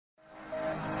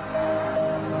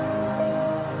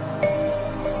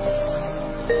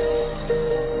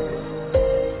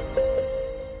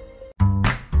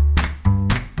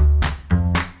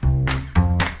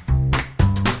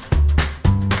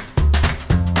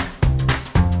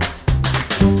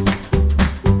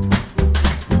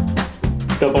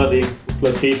Kapali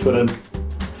plus Eshwaran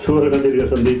ಸುವರ್ಣ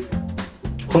ದೀರ್ಘಸಂಧಿ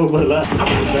ಹೋಗ್ಬರಲ್ಲ.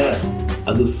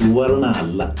 ಅದು ಸುವರ್ಣ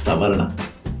ಅಲ್ಲ,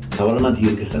 ಸವರ್ಣ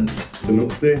ದೀರ್ಘಸಂಧಿ.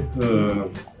 ನಮಸ್ತೆ.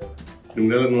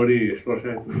 ನಿಮ್ನೆಲ್ಲ ನೋಡಿ ಎಷ್ಟು ವರ್ಷ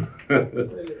ಆಯ್ತು?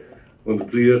 ಒಂದು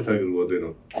 3 years ಆಗಿರ್ಬೋದೇನೋ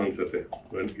ಅನ್ಸುತ್ತೆ,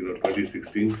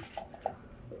 2016.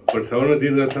 ಬಟ್ ಸವರ್ಣ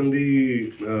ದೀರ್ಘಸಂಧಿ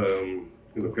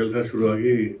ಕೆಲಸ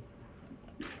ಶುರುವಾಗಿ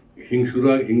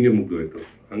ಹಿಂಗೆ ಮುಗ್ದೋಯ್ತು,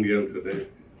 ಹಂಗೆ ಅನ್ಸುತ್ತೆ.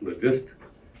 ಜಸ್ಟ್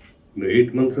 8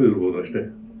 months ಇರ್ಬೋದು ಅಷ್ಟೇ,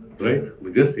 ರೈಟ್?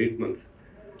 Just 8 months.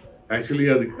 ಆ್ಯಕ್ಚುಲಿ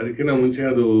ಅದಕ್ಕಿಂತ ಮುಂಚೆ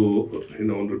ಅದು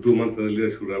ಒಂದು 2 months ಅಲ್ಲಿ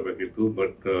ಶುರು ಆಗಬೇಕಿತ್ತು.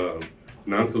 ಬಟ್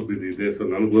ನಾನು ಸ್ವಲ್ಪ ಬಿಸಿ ಇದೆ, ಸೊ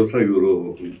ನನಗೋಸ್ಕರ ಇವರು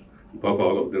ಪಾಪ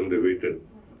all of them they weighted.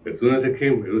 As soon as I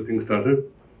came, everything started.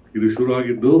 ಇದು ಶುರು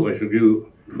ಆಗಿದ್ದು, I should give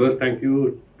first thank you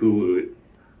to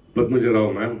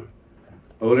Padmaja Rao ma'am.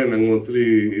 ಅವರೇ ನಂಗೆ ಒಂದ್ಸಲಿ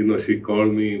she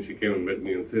called me, she came and met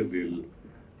me and shed,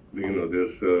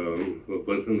 there's a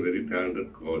person very talented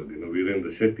called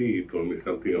Virendra Shetty. He told me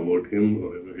something about him,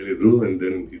 and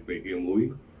then he's making a movie.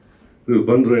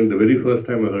 Bandru, and the very first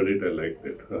time I heard it, I liked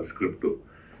it, script too.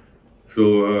 So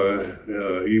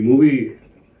ಈ movie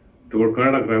about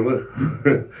Kannada grammar.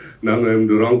 Now I am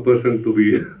the wrong person to be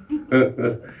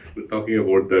talking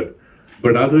about that.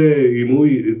 But other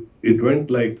movie, it went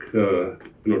like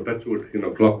touch wood,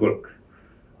 clockwork.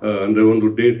 ಅಂದರೆ ಒಂದು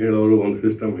date ಹೇಳೋರು, ಒಂದು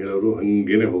system ಹೇಳೋರು,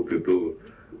 ಹಂಗೇನೆ ಹೋಗ್ತಿತ್ತು.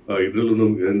 ಇದರಲ್ಲೂ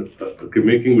ನಮ್ಗೆ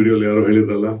ಮೇಕಿಂಗ್ ವಿಡಿಯೋಲಿ ಯಾರೋ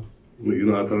ಹೇಳಿದ್ರಲ್ಲ,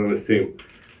 ಆ ಥರನೇ same.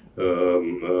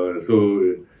 So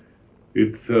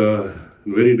it's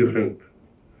very different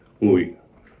movie,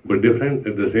 but different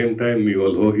at the same time. ನೀವು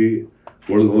ಅಲ್ಲಿ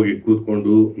ಒಳಗೆ ಹೋಗಿ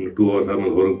ಕೂತ್ಕೊಂಡು 2 hours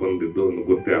ಆಮೇಲೆ ಹೊರಗೆ ಬಂದಿದ್ದು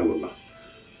ಗೊತ್ತೇ ಆಗೋಲ್ಲ.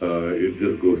 It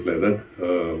just goes like that.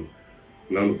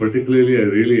 ನಾನು ಪರ್ಟಿಕ್ಯುಲರ್ಲಿ ಐ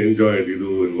ರಿಯಲಿ ಎಂಜಾಯ್ಡ್ ಇದು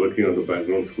working on the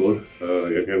background score.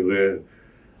 ಯಾಕೆಂದರೆ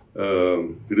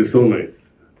it is so nice.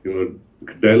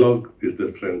 Dialogue is the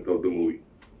strength of the movie.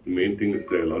 The main thing is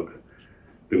dialogue.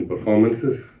 Then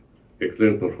performances,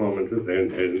 excellent performances, and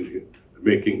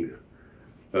making.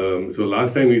 So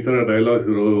last time ಈ ಥರ dialogues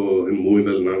ಇರೋ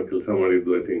ಮೂವಿನಲ್ಲಿ ನಾನು ಕೆಲಸ ಮಾಡಿದ್ದು,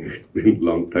 I think it's been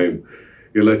long time.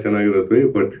 ಎಲ್ಲ ಚೆನ್ನಾಗಿರುತ್ತೆ,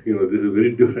 but this is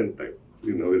very different type,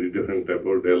 very different type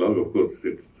of dialogue. Of course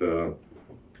it's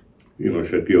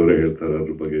Shetty ಅವರೇ ಹೇಳ್ತಾರೆ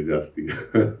ಅದ್ರ ಬಗ್ಗೆ ಜಾಸ್ತಿ.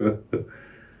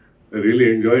 I really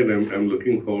enjoyed. I'm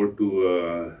looking forward to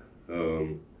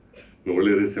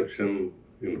ಒಳ್ಳೆ reception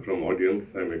from audience.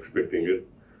 I'm expecting it.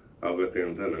 ಆಗತ್ತೆ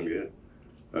ಅಂತ ನನಗೆ.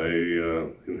 I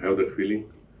have that feeling.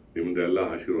 ನಿಮ್ದೆಲ್ಲ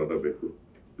ಆಶೀರ್ವಾದ ಬೇಕು.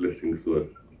 Blessings to us.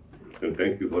 And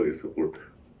thank you for your support.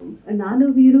 ನಾನು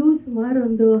ವೀರು ಸುಮಾರು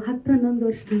ಒಂದು 10-11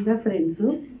 ವರ್ಷದಿಂದ ಫ್ರೆಂಡ್ಸು.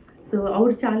 ಸೊ ಅವ್ರ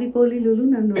ಚಾಲಿಪೋಲಿಲೂ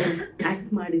ನಾನು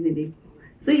ಆ್ಯಕ್ಟ್ ಮಾಡಿದ್ದೀನಿ.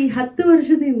 ಸೊ ಈ 10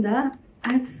 ವರ್ಷದಿಂದ ಐ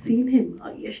ಹ್ಯಾವ್ ಸೀನ್ ಹಿಮ್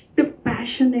ಎಷ್ಟು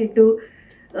ಪ್ಯಾಷನೇಟು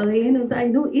ಏನು ಅಂತ ಐ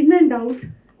ಇನ್ ಆ್ಯಂಡ್ ಔಟ್.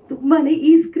 ತುಂಬಾ ಈ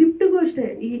ಸ್ಕ್ರಿಪ್ಟಿಗೂ ಅಷ್ಟೇ,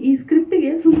 ಈ ಸ್ಕ್ರಿಪ್ಟಿಗೆ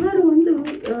ಸುಮಾರು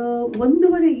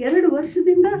 1.5-2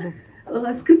 ವರ್ಷದಿಂದ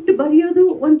ಸ್ಕ್ರಿಪ್ಟ್ ಬರೆಯೋದು,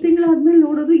 1 ತಿಂಗಳಾದ್ಮೇಲೆ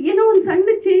ನೋಡೋದು, ಏನೋ ಒಂದು ಸಣ್ಣ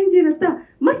ಚೇಂಜ್ ಇರುತ್ತಾ,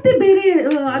 ಮತ್ತೆ ಬೇರೆ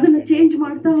ಅದನ್ನ ಚೇಂಜ್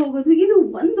ಮಾಡ್ತಾ ಹೋಗೋದು. ಇದು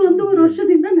 1.5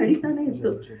 ವರ್ಷದಿಂದ ನಡೀತಾನೆ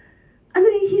ಇತ್ತು.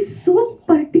 ಅಂದ್ರೆ ಈ so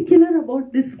particular about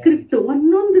this script.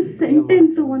 ಒಂದೊಂದು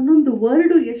ಸೆಂಟೆನ್ಸ್, ಒಂದೊಂದು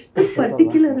ವರ್ಡು ಎಷ್ಟು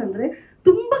ಪರ್ಟಿಕ್ಯುಲರ್ ಅಂದ್ರೆ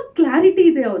ತುಂಬಾ ಕ್ಲಾರಿಟಿ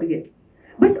ಇದೆ ಅವ್ರಿಗೆ.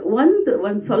 ಬಟ್ ಒಂದು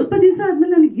ಸ್ವಲ್ಪ ದಿವಸ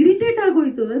ಆದ್ಮೇಲೆ ನನಗೆ ಇರಿಟೇಟ್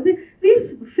ಆಗೋಯ್ತು. ಅದೇ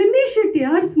ಫಿನಿಶ್ ಇಟ್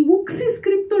ಯಾರ್, ಮುಗಿಸಿ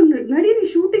ಸ್ಕ್ರಿಪ್ಟ್, ನಡೀರಿ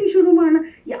ಶೂಟಿಂಗ್ ಶುರು ಮಾಡೋಣ.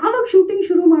 ಯಾವಾಗ ಶೂಟಿಂಗ್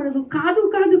ಶುರು ಮಾಡೋದು? ಕಾದು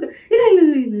ಇಲ್ಲ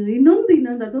ಇನ್ನೊಂದು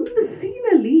ಅದೊಂದು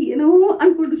ಸೀನಲ್ಲಿ ಏನೋ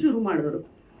ಅನ್ಕೊಂಡು ಶುರು ಮಾಡೋರು.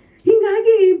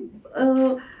 ಹೀಗಾಗಿ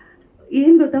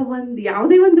ಏನ್ ಗೊತ್ತಾ,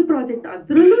 ಯಾವುದೇ ಒಂದು ಪ್ರಾಜೆಕ್ಟ್,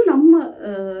 ಅದರಲ್ಲೂ ನಮ್ಮ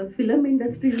ಫಿಲಮ್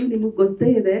ಇಂಡಸ್ಟ್ರಿಲಿ ನಿಮಗೆ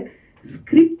ಗೊತ್ತೇ ಇದೆ,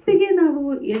 ಸ್ಕ್ರಿಪ್ಟಿಗೆ ನಾವು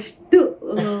ಎಷ್ಟು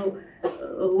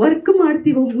ವರ್ಕ್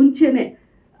ಮಾಡ್ತೀವೋ ಮುಂಚೆನೆ,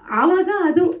 ಆವಾಗ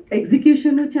ಅದು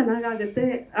ಎಕ್ಸಿಕ್ಯೂಷನ್ ಚೆನ್ನಾಗಾಗತ್ತೆ.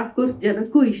 ಅಫ್ಕೋರ್ಸ್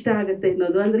ಜನಕ್ಕೂ ಇಷ್ಟ ಆಗುತ್ತೆ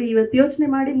ಅನ್ನೋದು. ಅಂದ್ರೆ ಇವತ್ತು ಯೋಚನೆ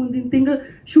ಮಾಡಿ ಮುಂದಿನ ತಿಂಗಳು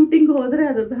ಶೂಟಿಂಗ್ ಹೋದ್ರೆ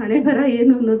ಅದ್ರದ್ದು ಹಣೆ ಬರ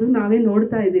ಏನು ಅನ್ನೋದು ನಾವೇ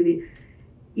ನೋಡ್ತಾ ಇದ್ದೀವಿ.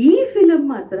 ಈ ಫಿಲಮ್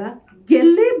ಮಾತ್ರ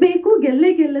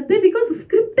ಗೆಲ್ಲತ್ತೆ. ಬಿಕಾಸ್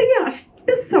ಸ್ಕ್ರಿಪ್ಟಿಗೆ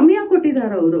ಅಷ್ಟು ಸಮಯ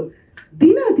ಕೊಟ್ಟಿದ್ದಾರೆ ಅವರು.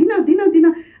 ದಿನ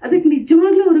ಅದಕ್ಕೆ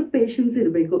ನಿಜವಾಗ್ಲೂ ಅವ್ರಿಗೆ ಪೇಷನ್ಸ್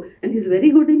ಇರಬೇಕು. And is very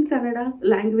good in Kannada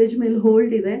language ಮೇಲೆ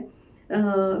ಹೋಲ್ಡ್ ಇದೆ,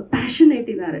 ಪ್ಯಾಷನೇಟ್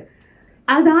ಇದ್ದಾರೆ.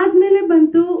 ಅದಾದ್ಮೇಲೆ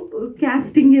ಬಂತು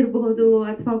ಕ್ಯಾಸ್ಟಿಂಗ್ ಇರಬಹುದು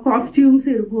ಅಥವಾ ಕಾಸ್ಟ್ಯೂಮ್ಸ್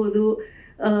ಇರಬಹುದು,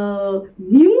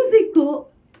 ಮ್ಯೂಸಿಕ್ಕು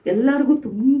ಎಲ್ಲರಿಗೂ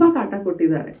ತುಂಬಾ ಕಾಟ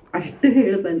ಕೊಟ್ಟಿದ್ದಾರೆ, ಅಷ್ಟು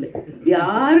ಹೇಳಬಲ್ಲೆ.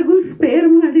 ಯಾರಿಗೂ ಸ್ಪೇರ್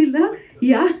ಮಾಡಿಲ್ಲ.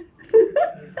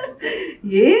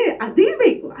 ಅದೇ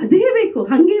ಬೇಕು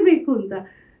ಹಂಗೆ ಬೇಕು ಅಂತ.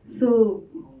 ಸೊ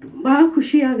ತುಂಬಾ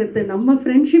ಖುಷಿ ಆಗುತ್ತೆ. ನಮ್ಮ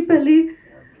ಫ್ರೆಂಡ್ಶಿಪ್ ಅಲ್ಲಿ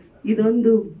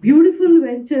ಇದೊಂದು ಬ್ಯೂಟಿಫುಲ್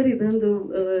ವೆಂಚರ್, ಇದೊಂದು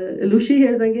ಲುಷಿ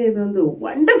ಹೇಳ್ದಂಗೆ ಇದೊಂದು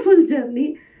ವಂಡರ್ಫುಲ್ ಜರ್ನಿ.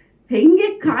 ಹೆಂಗೆ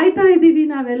ಕಾಯ್ತಾ ಇದ್ದೀವಿ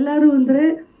ನಾವೆಲ್ಲರೂ ಅಂದರೆ,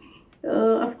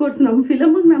 ಅಫ್ಕೋರ್ಸ್ ನಮ್ಮ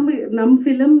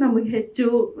ಫಿಲಮ್ ನಮಗೆ ಹೆಚ್ಚು,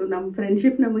 ನಮ್ಮ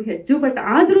ಫ್ರೆಂಡ್ಶಿಪ್ ನಮಗೆ ಹೆಚ್ಚು. ಬಟ್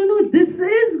ಆದ್ರೂ this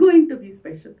is going to B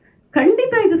special.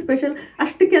 ಖಂಡಿತ ಇದು ಸ್ಪೆಷಲ್.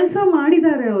 ಅಷ್ಟು ಕೆಲಸ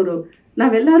ಮಾಡಿದ್ದಾರೆ ಅವರು,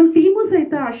 ನಾವೆಲ್ಲರೂ ಟೀಮು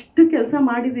ಸಹಿತ ಅಷ್ಟು ಕೆಲಸ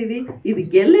ಮಾಡಿದ್ದೀವಿ. ಇದು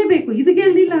ಗೆಲ್ಲೇಬೇಕು, ಇದು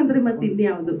ಗೆಲ್ಲಿಲ್ಲ ಅಂದ್ರೆ ಮತ್ತೆ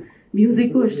ಇನ್ಯಾವುದು.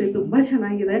 ಮ್ಯೂಸಿಕ್ಕು ಅಷ್ಟೇ ತುಂಬಾ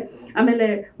ಚೆನ್ನಾಗಿದೆ. ಆಮೇಲೆ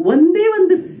ಒಂದೇ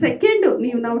ಒಂದು ಸೆಕೆಂಡ್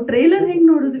ನಾವು ಟ್ರೈಲರ್ ಹೆಂಗ್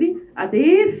ನೋಡಿದ್ವಿ ಅದೇ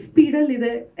ಸ್ಪೀಡಲ್ಲಿ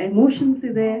ಇದೆ, ಎಮೋಷನ್ಸ್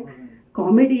ಇದೆ,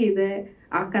 ಕಾಮಿಡಿ ಇದೆ.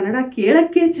 ಆ ಕನ್ನಡ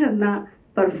ಕೇಳಕ್ಕೆ ಚೆನ್ನ,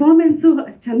 ಪರ್ಫಾರ್ಮೆನ್ಸು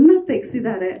ಚೆನ್ನಾಗಿ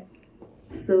ತೆಗ್ಸಿದ್ದಾರೆ.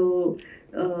 ಸೊ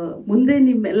ಮುಂದೆ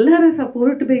ನಿಮ್ಮೆಲ್ಲರ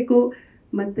ಸಪೋರ್ಟ್ ಬೇಕು,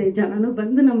 ಮತ್ತೆ ಜನನು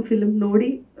ಬಂದು ನಮ್ಮ ಫಿಲ್ಮ್ ನೋಡಿ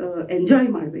ಎಂಜಾಯ್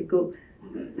ಮಾಡಬೇಕು.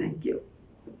 Thank you.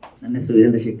 ನನ್ನ ಹೆಸರು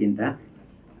ವೀರೇಂದ್ರ ಶೆಟ್ಟಿ ಅಂತ.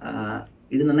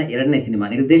 ಇದು ನನ್ನ 2ನೇ ಸಿನಿಮಾ.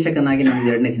 ನಿರ್ದೇಶಕನಾಗಿ ನನ್ನ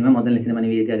 2ನೇ ಸಿನಿಮಾ. ಮೊದಲನೇ ಸಿನಿಮಾ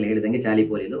ನೀವು ಈಗಾಗಲೇ ಹೇಳಿದಂಗೆ ಚಾಲಿ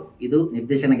ಪೋಲಿಲು. ಇದು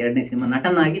ನಿರ್ದೇಶಕನಾಗಿ 2ನೇ ಸಿನಿಮಾ.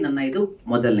 ನಟನಾಗಿ ನನ್ನ ಇದು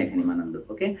ಮೊದಲನೇ ಸಿನಿಮಾ ನಂದು.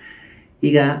 ಓಕೆ,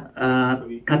 ಈಗ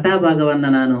ಕಥಾ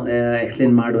ಭಾಗವನ್ನು ನಾನು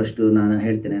ಎಕ್ಸ್ಪ್ಲೇನ್ ಮಾಡುವಷ್ಟು ನಾನು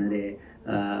ಹೇಳ್ತೇನೆ. ಅಂದರೆ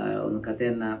ಒಂದು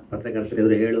ಕಥೆಯನ್ನು ಪತ್ರಕರ್ತರು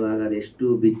ಎದುರು ಹೇಳುವಾಗ ಅದು ಎಷ್ಟು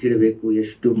ಬಿಚ್ಚಿಡಬೇಕು,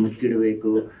 ಎಷ್ಟು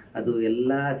ಮುಚ್ಚಿಡಬೇಕು, ಅದು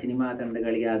ಎಲ್ಲ ಸಿನಿಮಾ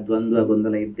ತಂಡಗಳಿಗೆ ಆ ದ್ವಂದ್ವ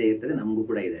ಗೊಂದಲ ಇದ್ದೇ ಇರ್ತದೆ, ನಮಗೂ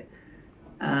ಕೂಡ ಇದೆ.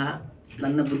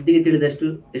 ನನ್ನ ಬುದ್ಧಿಗೆ ತಿಳಿದಷ್ಟು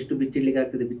ಎಷ್ಟು ಬಿಚ್ಚಿಡ್ಲಿಕ್ಕೆ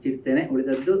ಆಗ್ತದೆ ಬಿಚ್ಚಿಡ್ತೇನೆ,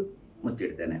 ಉಳಿದದ್ದು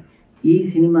ಮುಚ್ಚಿಡ್ತೇನೆ. ಈ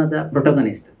ಸಿನಿಮಾದ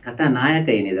ಪ್ರೊಟೋಗನಿಸ್ಟ್, ಕಥಾ ನಾಯಕ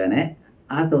ಏನಿದ್ದಾನೆ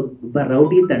ಆತ ಒಬ್ಬ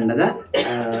ರೌಡಿ ತಂಡದ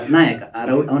ನಾಯಕ.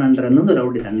 ಅವನ ಅಂಡರ್ ಅನ್ನೊಂದು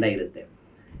ರೌಡಿ ತಂಡ ಇರುತ್ತೆ.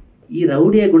 ಈ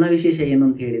ರೌಡಿಯ ಗುಣವಿಶೇಷ ಏನು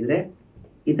ಅಂತ ಹೇಳಿದರೆ,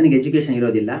 ಈತನಿಗೆ ಎಜುಕೇಷನ್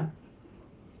ಇರೋದಿಲ್ಲ,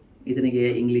 ಈತನಿಗೆ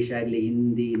ಇಂಗ್ಲೀಷ್ ಆಗಲಿ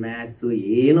ಹಿಂದಿ ಮ್ಯಾಥ್ಸು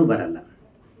ಏನೂ ಬರಲ್ಲ.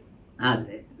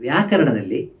 ಆದರೆ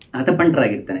ವ್ಯಾಕರಣದಲ್ಲಿ ಆತ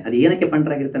ಪಂಟರಾಗಿರ್ತಾನೆ. ಅದು ಏನಕ್ಕೆ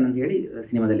ಪಂಟರಾಗಿರ್ತಾನೆ ಅಂತ ಹೇಳಿ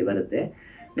ಸಿನಿಮಾದಲ್ಲಿ ಬರುತ್ತೆ.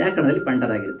 ವ್ಯಾಕರಣದಲ್ಲಿ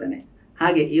ಪಂಟರಾಗಿರ್ತಾನೆ.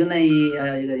 ಹಾಗೆ ಇವನ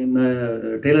ಈಗ ನಿಮ್ಮ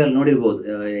ಟ್ರೇಲರಲ್ಲಿ ನೋಡಿರ್ಬೋದು,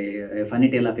 Ghani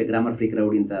tail of A grammar freak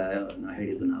rowdy ಅಂತ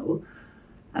ಹೇಳಿದ್ದು ನಾವು.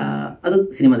 ಅದು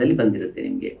ಸಿನಿಮಾದಲ್ಲಿ ಬಂದಿರುತ್ತೆ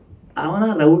ನಿಮಗೆ. ಅವನ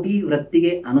ರೌಡಿ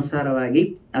ವೃತ್ತಿಗೆ ಅನುಸಾರವಾಗಿ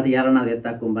ಅದು ಯಾರನ್ನಾದ್ರೂ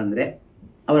ಎತ್ತಾಕೊಂಡ್ಬಂದರೆ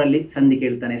ಅವರಲ್ಲಿ ಸಂಧಿ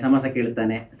ಕೇಳ್ತಾನೆ, ಸಮಾಸ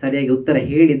ಕೇಳ್ತಾನೆ, ಸರಿಯಾಗಿ ಉತ್ತರ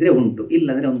ಹೇಳಿದರೆ ಉಂಟು,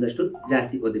 ಇಲ್ಲಾಂದರೆ ಒಂದಷ್ಟು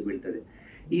ಜಾಸ್ತಿ ಓದಿ ಬೀಳ್ತದೆ.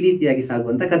 ಈ ರೀತಿಯಾಗಿ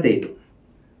ಸಾಗುವಂಥ ಕತೆ ಇದು.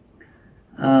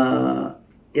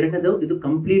 ಎರಡನೇದು, ಇದು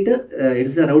complete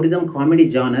it's a rowdyism comedy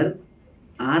genre.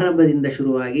 ಆರಂಭದಿಂದ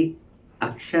ಶುರುವಾಗಿ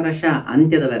ಅಕ್ಷರಶಃ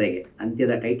ಅಂತ್ಯದವರೆಗೆ,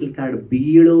 ಅಂತ್ಯದ ಟೈಟಲ್ ಕಾರ್ಡ್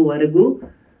ಬೀಳೋವರೆಗೂ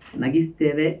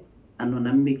ನಗಿಸ್ತೇವೆ ಅನ್ನೋ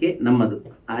ನಂಬಿಕೆ ನಮ್ಮದು.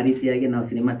 ಆ ರೀತಿಯಾಗಿ ನಾವು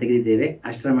ಸಿನಿಮಾ ತೆಗೆದಿದ್ದೇವೆ.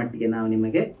 ಅಷ್ಟರ ಮಟ್ಟಿಗೆ ನಾವು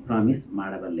ನಿಮಗೆ ಪ್ರಾಮಿಸ್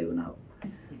ಮಾಡಬಲ್ಲೆವು. ನಾವು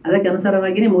ಅದಕ್ಕೆ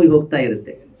ಅನುಸಾರವಾಗಿಯೇ ಮೂವಿ ಹೋಗ್ತಾ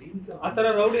ಇರುತ್ತೆ.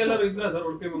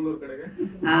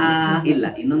 ಇಲ್ಲ,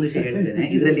 ಇನ್ನೊಂದು ವಿಷಯ ಹೇಳ್ತೇನೆ.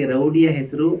 ಇದರಲ್ಲಿ ರೌಡಿಯ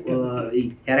ಹೆಸರು, ಈ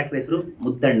ಕ್ಯಾರೆಕ್ಟರ್ ಹೆಸರು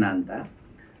ಮುದ್ದಣ್ಣ ಅಂತ.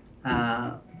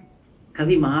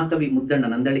 ಕವಿ ಮಹಾಕವಿ ಮುದ್ದಣ್ಣ,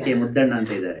 ನಂದಳಿಕೆಯ ಮುದ್ದಣ್ಣ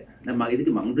ಅಂತ ಇದ್ದಾರೆ. ನಮ್ಮ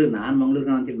ಇದಕ್ಕೆ ನಾನು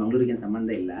ಮಂಗಳೂರಿನ ಅಂತೇಳಿ ಮಂಗಳೂರಿಗೆ ಸಂಬಂಧ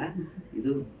ಇಲ್ಲ,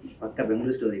 ಇದು ಪಕ್ಕ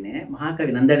ಬೆಂಗಳೂರು ಸ್ಟೋರಿನೇ.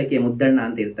 ಮಹಾಕವಿ ನಂದಳಿಕೆಯ ಮುದ್ದಣ್ಣ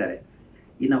ಅಂತ ಇರ್ತಾರೆ.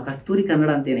 ಈ ನಾವು ಕಸ್ತೂರಿ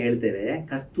ಕನ್ನಡ ಅಂತ ಏನು ಹೇಳ್ತೇವೆ,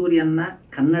 ಕಸ್ತೂರಿಯನ್ನ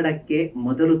ಕನ್ನಡಕ್ಕೆ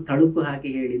ಮೊದಲು ತಳುಕು ಹಾಕಿ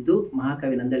ಹೇಳಿದ್ದು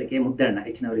ಮಹಾಕವಿ ನಂದಳಿಕೆಯ ಮುದ್ದಣ್ಣ.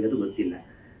 ಹೆಚ್ಚಿನವರಿಗೆ ಅದು ಗೊತ್ತಿಲ್ಲ.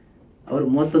 ಅವರು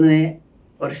 31ನೇ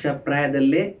ವರ್ಷ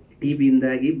ಪ್ರಾಯದಲ್ಲೇ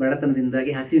TBಯಿಂದಾಗಿ,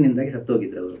 ಬಡತನದಿಂದಾಗಿ, ಹಸಿವಿನಿಂದಾಗಿ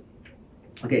ಸತ್ತೋಗಿದ್ರು ಅವರು.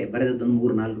 ಓಕೆ, ಬರೆದದ್ದೊಂದು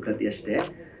 3-4 ಕೃತಿ ಅಷ್ಟೇ.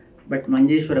 ಬಟ್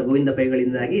ಮಂಜೇಶ್ವರ ಗೋವಿಂದ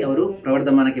ಪೈಗಳಿಂದಾಗಿ ಅವರು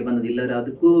ಪ್ರವರ್ಧಮಾನಕ್ಕೆ ಬಂದದಿಲ್ಲದ್ರೆ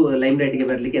ಅದಕ್ಕೂ ಲೈಮ್ ಲೈಟ್ಗೆ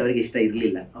ಬರಲಿಕ್ಕೆ ಅವರಿಗೆ ಇಷ್ಟ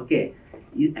ಇರಲಿಲ್ಲ. ಓಕೆ,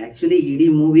 ಆ್ಯಕ್ಚುಲಿ ಇಡೀ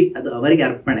ಮೂವಿ ಅದು ಅವರಿಗೆ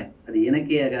ಅರ್ಪಣೆ. ಅದು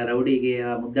ಏನಕ್ಕೆ ರೌಡಿಗೆ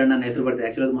ಮುದ್ದಣ್ಣನ ಹೆಸರು ಬರ್ತದೆ,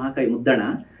 ಆ್ಯಕ್ಚುಲಿ ಅದು ಮಹಾಕವಿ ಮುದ್ದಣ್ಣ.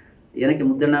 ಏನಕ್ಕೆ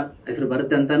ಮುದ್ದಣ್ಣ ಹೆಸರು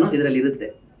ಬರುತ್ತೆ ಅಂತಾನು ಇದರಲ್ಲಿ ಇರುತ್ತೆ.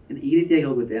 ಇದು ಈ ರೀತಿಯಾಗಿ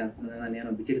ಹೋಗುತ್ತೆ. ನಾನು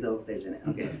ಏನೋ ಬಿಚ್ಚಿಡ್ತಾ ಹೋಗ್ತಾ ಇದ್ದೇನೆ.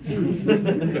 ಓಕೆ,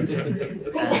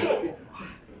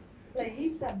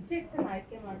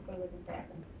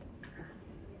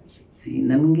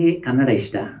 ನನಗೆ ಕನ್ನಡ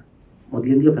ಇಷ್ಟ,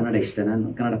 ಮೊದಲಿಂದಲೂ ಕನ್ನಡ ಇಷ್ಟ. ನಾನು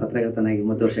ಕನ್ನಡ ಪತ್ರಕರ್ತನಾಗಿ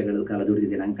 30 ವರ್ಷಗಳು ಕಾಲ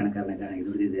ದುಡಿದಿದ್ದೇನೆ, ಅಂಕಣಕಾರನಾಗಿ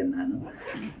ದುಡಿದಿದ್ದೇನೆ ನಾನು.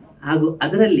 ಹಾಗೂ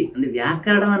ಅದರಲ್ಲಿ ಅಂದರೆ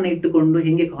ವ್ಯಾಕರಣವನ್ನು ಇಟ್ಟುಕೊಂಡು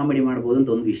ಹೇಗೆ ಕಾಮಿಡಿ ಮಾಡ್ಬೋದು ಅಂತ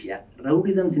ಒಂದು ವಿಷಯ.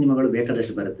 ರೌಡಿಸಮ್ ಸಿನಿಮಾಗಳು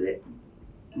ಬೇಕಾದಷ್ಟು ಬರುತ್ತವೆ,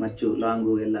 ಮಚ್ಚು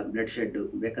ಲಾಂಗು ಎಲ್ಲ, ಬ್ಲಡ್ ಶೆಡ್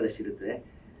ಬೇಕಾದಷ್ಟು ಇರುತ್ತದೆ.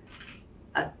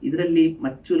 ಇದರಲ್ಲಿ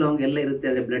ಮಚ್ಚು ಲಾಂಗ್ ಎಲ್ಲ ಇರುತ್ತೆ,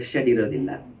 ಆದರೆ ಬ್ಲಡ್ ಶೆಡ್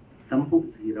ಇರೋದಿಲ್ಲ. ತಂಪು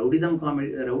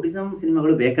ರೌಡಿಸಮ್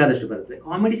ಸಿನಿಮಾಗಳು ಬೇಕಾದಷ್ಟು ಬರುತ್ತವೆ,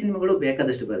 ಕಾಮಿಡಿ ಸಿನಿಮಾಗಳು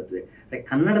ಬೇಕಾದಷ್ಟು ಬರುತ್ತವೆ.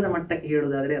 ಕನ್ನಡದ ಮಟ್ಟಕ್ಕೆ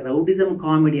ಹೇಳೋದಾದರೆ ರೌಡಿಸಮ್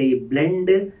ಕಾಮಿಡಿಯ ಈ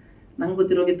ಬ್ಲೆಂಡ್ ನಂಗೆ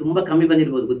ಗೊತ್ತಿರೋಗೆ ತುಂಬ ಕಮ್ಮಿ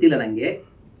ಬಂದಿರ್ಬೋದು, ಗೊತ್ತಿಲ್ಲ ನನಗೆ.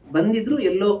 ಬಂದಿದ್ರು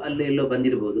ಎಲ್ಲೋ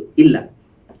ಬಂದಿರ್ಬೋದು, ಇಲ್ಲ.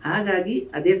 ಹಾಗಾಗಿ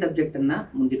ಅದೇ ಸಬ್ಜೆಕ್ಟನ್ನು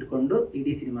ಮುಂದಿಟ್ಕೊಂಡು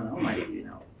ಇಡೀ ಸಿನಿಮಾ ನಾವು ಮಾಡಿದ್ದೀವಿ.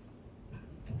 ನಾವು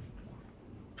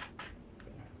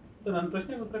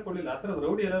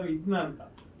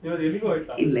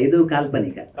ಇಲ್ಲ, ಇದು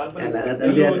ಕಾಲ್ಪನಿಕ.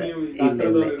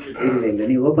 ಇಲ್ಲ,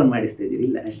 ನೀವು ಓಪನ್ ಮಾಡಿಸ್ತಾ ಇದ್ದೀರಿ.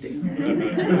 ಇಲ್ಲ, ಅಷ್ಟೇ.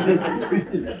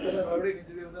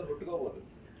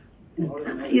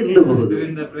 ಇರ್ಲಬಹುದು,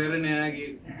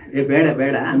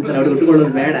 ಬೇಡ ಅಂತ ಅವ್ರಿಗೆ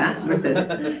ಉಟ್ಕೊಳ್ಳೋದು ಬೇಡ, ಬಟ್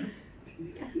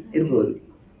ಇರ್ಬೋದು.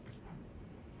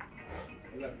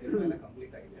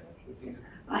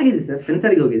 ಆಗಿದೆ ಸರ್,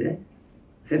 ಸೆನ್ಸರಿಗೆ ಹೋಗಿದೆ.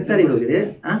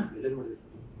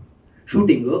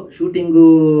 ಶೂಟಿಂಗು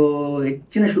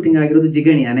ಹೆಚ್ಚಿನ ಶೂಟಿಂಗ್ ಆಗಿರೋದು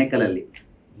ಜಿಗಣಿ ಅನೇಕಲಲ್ಲಿ.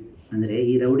 ಅಂದರೆ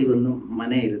ಈ ರೌಡಿಗೊಂದು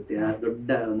ಮನೆ ಇರುತ್ತೆ, ಆ ದೊಡ್ಡ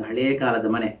ಒಂದು ಹಳೆಯ ಕಾಲದ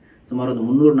ಮನೆ, ಸುಮಾರು ಒಂದು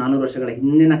 300-400 ವರ್ಷಗಳ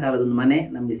ಹಿಂದಿನ ಕಾಲದೊಂದು ಮನೆ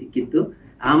ನಮಗೆ ಸಿಕ್ಕಿತ್ತು.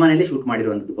 ಆ ಮನೆಯಲ್ಲಿ ಶೂಟ್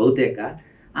ಮಾಡಿರುವಂಥದ್ದು ಬಹುತೇಕ.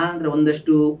 ಆ ನಂತರ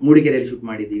ಒಂದಷ್ಟು ಮೂಡಿಗೆರೆಯಲ್ಲಿ ಶೂಟ್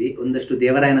ಮಾಡಿದ್ದೀವಿ, ಒಂದಷ್ಟು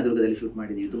ದೇವರಾಯನದುರ್ಗದಲ್ಲಿ ಶೂಟ್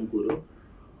ಮಾಡಿದ್ದೀವಿ, ತುಮಕೂರು,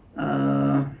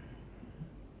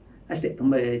 ಅಷ್ಟೇ.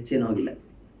 ತುಂಬ ಹೆಚ್ಚೇನು ಹೋಗಿಲ್ಲ.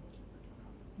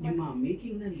 ನಿಮ್ಮ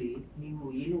ಮೇಕಿಂಗ್ ನಲ್ಲಿ ನೀವು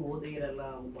ಏನು ಓದೇ ಇರಲ್ಲ,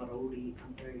 ಒಬ್ಬ ರೌಡಿ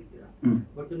ಅಂತ ಹೇಳ್ತೀರಾ,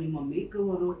 ಬಟ್ ನಿಮ್ಮ ಮೇಕ್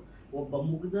ಓವರ್ ಒಬ್ಬ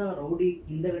ಮುಗ್ಧ ರೌಡಿ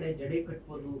ಹಿಂದಗಡೆ ಜಡೆ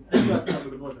ಕಟ್ಬೋದು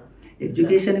ಬಿಡ್ಬೋದಾ?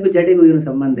 ಎಜುಕೇಶನ್ಗೂ ಜಡೆಗೂ ಏನು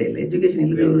ಸಂಬಂಧ ಇಲ್ಲ. ಎಜುಕೇಶನ್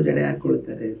ಇಲ್ಲದವರು ಜಡೆ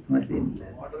ಹಾಕೊಳ್ತಾರೆ, ಸಮಸ್ಯೆ ಇಲ್ಲ.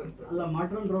 ಅಲ್ಲ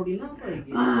ಮಾಡ್ರನ್ ರೌಡಿನ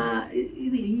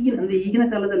ಇದು ಈಗಿನ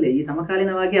ಕಾಲದಲ್ಲಿ ಈ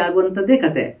ಸಮಕಾಲೀನವಾಗಿ ಆಗುವಂಥದ್ದೇ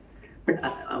ಕತೆ. ಬಟ್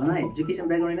ಅವನ ಎಜುಕೇಶನ್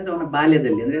ಬ್ಯಾಕ್ಗ್ರೌಂಡ್ ಏನಂದ್ರೆ ಅವನ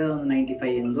ಬಾಲ್ಯದಲ್ಲಿ ಅಂದ್ರೆ ಒಂದು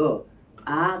 95 ಹೆಂಗೋ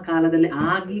ಆ ಕಾಲದಲ್ಲಿ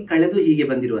ಆಗಿ ಕಳೆದು ಹೀಗೆ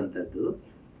ಬಂದಿರುವಂಥದ್ದು.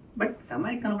 ಬಟ್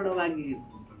ಸಮಯಕ್ಕೆ ಅನುಗುಣವಾಗಿ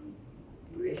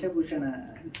ವೇಷಭೂಷಣ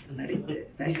ನಡೀತೆ.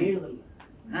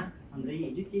 ಅಂದ್ರೆ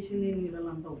ಎಜುಕೇಶನ್ ಏನು ಇರಲ್ಲ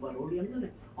ಅಂತ ಒಬ್ಬ ರೋಡಿ ಅಂದ್ರೆ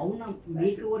ಅವನ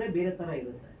ಮೇಕ್ ಓವರೇ ಬೇರೆ ತರ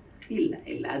ಇರುತ್ತೆ. ಇಲ್ಲ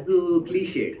ಇಲ್ಲ, ಅದು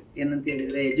ಕ್ಲೀಶೇಡ್. ಏನಂತ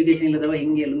ಹೇಳಿದ್ರೆ ಎಜುಕೇಶನ್ ಇಲ್ಲದವ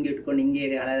ಹಿಂಗೆ ಲುಂಗಿ ಇಟ್ಕೊಂಡು ಹಿಂಗೆ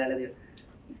ಹಳದೆ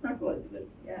ಇಟ್ಸ್ ನಾಟ್ ಪಾಸಿಬಲ್.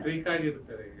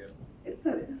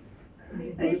 ಇರ್ತಾರೆ.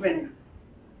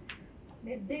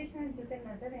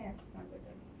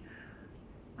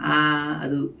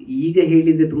 ಅದು ಈಗ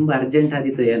ಹೇಳಿದ್ರೆ ತುಂಬಾ ಅರ್ಜೆಂಟ್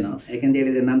ಆದಿತ್ತು ಏನೋ, ಯಾಕಂತ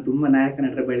ಹೇಳಿದ್ರೆ ನಾನು ತುಂಬಾ ನಾಯಕ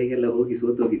ನಟರ ಬಳಿಗೆಲ್ಲ ಹೋಗಿ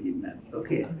ಸೋತೋಗಿದ್ದೀನಿ ನಾನು.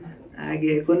 ಓಕೆ,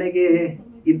 ಹಾಗೆ ಕೊನೆಗೆ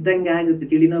ಇದ್ದಂಗೆ ಆಗುತ್ತೆ,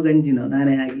 ತಿಳಿನೋ ಗಂಜಿನೋ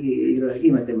ನಾನೇ ಆಗಿ ಇರುವಾಗಿ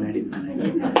ಮತ್ತೆ ಮಾಡಿದ್ದು ನಾನು.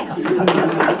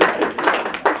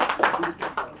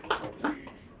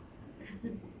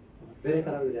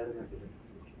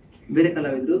 ಬೇರೆ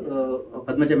ಕಲಾವಿದರು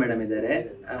ಪದ್ಮಜ ಮೇಡಮ್ ಇದ್ದಾರೆ,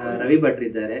 ರವಿ ಭಟ್ರು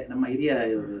ಇದ್ದಾರೆ, ನಮ್ಮ ಹಿರಿಯ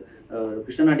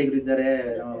ಕೃಷ್ಣ ನಾಡಿಗರು ಇದ್ದಾರೆ,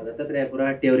 ದತ್ತಾತ್ರೇಯ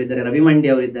ಪುರಹಟ್ಟಿ ಅವರಿದ್ದಾರೆ, ರವಿ ಮಂಡಿ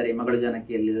ಅವರಿದ್ದಾರೆ, ಮಗಳು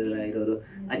ಜಾನಕಿಯಲ್ಲಿ ಇರೋರು,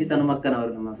 ಅಜಿತ್ ಹನುಮಕ್ಕನ್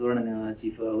ಅವರು ನಮ್ಮ ಸುವರ್ಣ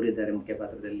ಚೀಫ್ ಅವರಿದ್ದಾರೆ ಮುಖ್ಯ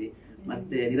ಪಾತ್ರದಲ್ಲಿ,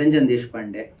 ಮತ್ತೆ ನಿರಂಜನ್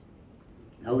ದೇಶಪಾಂಡೆ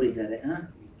ಅವರಿದ್ದಾರೆ,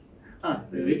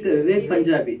 ವಿವೇಕ್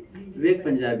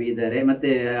ಪಂಜಾಬಿ ಇದ್ದಾರೆ,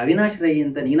 ಮತ್ತೆ ಅವಿನಾಶ್ ರೈ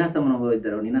ಅಂತ ನೀನಾಸಮ್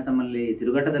ಇದ್ದಾರೆ. ನೀನಾಸಮಲ್ಲಿ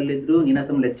ತಿರುಗಾಟದಲ್ಲಿದ್ರು,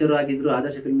 ನೀನಾಸಮ್ ಲೆಕ್ಚರ್ ಆಗಿದ್ರು,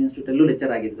 ಆದರ್ಶ ಫಿಲ್ಮ್ ಇನ್ಸ್ಟಿಟ್ಯೂಟ್ ಅಲ್ಲೂ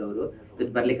ಲೆಕ್ಚರ್ ಆಗಿದ್ರು. ಅವರು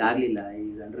ಇವತ್ತು ಬರ್ಲಿಕ್ಕೆ ಆಗ್ಲಿಲ್ಲ,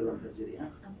 ಈಗ ಅಂಡರ್ಗ್ರೌಂಡ್ ಸರ್ಜರಿ.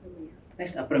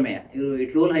 ನೆಕ್ಸ್ಟ್ ಅಪ್ರಮೇಯ, ಇವರು ಈ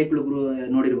ಟ್ರೋಲ್ ಹೈಕ್ಳುಗ್ರು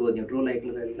ನೋಡಿರ್ಬೋದು ನೀವು, ಟ್ರೋಲ್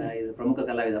ಹೈಕ್ಳೆಲ್ಲ ಇದು ಪ್ರಮುಖ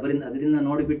ಕಲಾವಿದ. ಅದರಿಂದ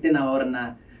ನೋಡಿಬಿಟ್ಟೆ ನಾವು ಅವರನ್ನ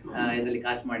ಇದರಲ್ಲಿ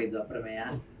ಕಾಸ್ಟ್ ಮಾಡಿದ್ದು, ಅಪ್ರಮೇಯ.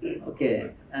 ಓಕೆ,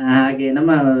 ಹಾಗೆ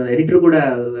ನಮ್ಮ ಎಡಿಟರ್ ಕೂಡ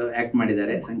ಆಕ್ಟ್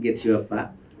ಮಾಡಿದ್ದಾರೆ, ಸಂಕೇತ್ ಶಿವಪ್ಪ.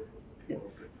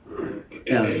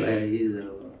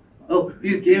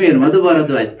 ಮಧು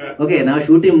ಭಾರದ್ವಾಜ್. ಓಕೆ, ನಾವು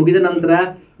ಶೂಟಿಂಗ್ ಮುಗಿದ ನಂತರ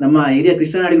ನಮ್ಮ ಹಿರಿಯ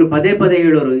ಕೃಷ್ಣ ನಾಡಿಗರು ಪದೇ ಪದೇ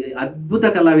ಹೇಳೋರು, ಅದ್ಭುತ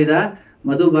ಕಲಾವಿದ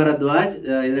ಮಧು ಭಾರದ್ವಾಜ್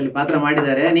ಇದರಲ್ಲಿ ಪಾತ್ರ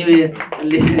ಮಾಡಿದ್ದಾರೆ, ನೀವು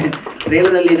ಅಲ್ಲಿ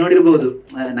ಟ್ರೇಲರ್ ಅಲ್ಲಿ ನೋಡಿರ್ಬೋದು.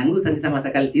 ನಂಗೂ ಸಂಧಿ ಸಮಾಸ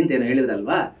ಕಲಿಸಿ ಅಂತ ಏನೋ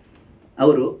ಹೇಳಿದ್ರಲ್ವಾ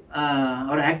ಅವರು.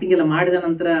 ಅವ್ರ ಆಕ್ಟಿಂಗ್ ಎಲ್ಲ ಮಾಡಿದ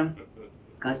ನಂತರ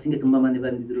ಕಾಸ್ಟಿಂಗ್ಗೆ ತುಂಬಾ ಮಂದಿ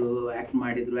ಬಂದಿದ್ರು, ಆಕ್ಟ್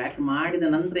ಮಾಡಿದ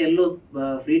ನಂತರ ಎಲ್ಲೋ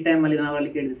ಫ್ರೀ ಟೈಮ್ ಅಲ್ಲಿ ನಾವು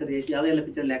ಅಲ್ಲಿ ಕೇಳಿದ್ರೆ, ಸರ್ ಯಾವೆಲ್ಲ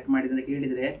ಪಿಕ್ಚರ್ ಅಲ್ಲಿ ಆಕ್ಟ್ ಮಾಡಿದ್ರೆ ಅಂತ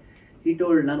ಕೇಳಿದ್ರೆ, ಈ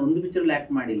ಟೋಲ್ಡ್ ನಾನು ಒಂದು ಪಿಕ್ಚರ್ ಅಲ್ಲಿ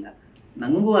ಆಕ್ಟ್ ಮಾಡಿಲ್ಲ.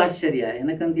 ನಂಗೂ ಆಶ್ಚರ್ಯ,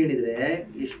 ಏನಕ್ಕಂತ ಹೇಳಿದ್ರೆ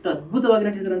ಎಷ್ಟು ಅದ್ಭುತವಾಗಿ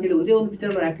ನಟಿಸಿದ್ರು ಅಂತ ಹೇಳಿ ಒಂದೇ ಒಂದು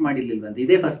ಪಿಕ್ಚರ್ ಆಕ್ಟ್ ಮಾಡಿರ್ಲಿಲ್ವಂತ,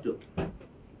 ಇದೇ ಫಸ್ಟ್.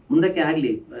 ಮುಂದಕ್ಕೆ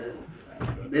ಆಗ್ಲಿ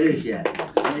ಬೇರೆ ವಿಷಯ.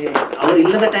 ಅವ್ರು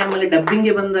ಇಲ್ಲದ ಟೈಮಲ್ಲಿ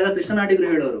ಡಬ್ಬಿಂಗ್ಗೆ ಬಂದಾಗ ಕೃಷ್ಣ ನಾಡಿಗರು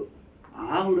ಹೇಳೋರು,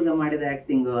 ಆ ಹುಡುಗ ಮಾಡಿದ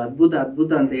ಆಕ್ಟಿಂಗ್ ಅದ್ಭುತ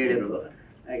ಅದ್ಭುತ ಅಂತ ಹೇಳಿದ್ರು.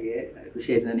 ಹಾಗೆ ಖುಷಿ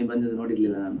ಆಯ್ತು, ನನಗೆ ಬಂದಿದ್ದು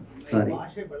ನೋಡಿರ್ಲಿಲ್ಲ ನಾನು, ಸಾರಿ.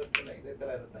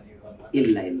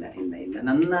 ಇಲ್ಲ ಇಲ್ಲ ಇಲ್ಲ ಇಲ್ಲ,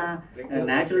 ನನ್ನ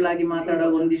ನ್ಯಾಚುರಲ್ ಆಗಿ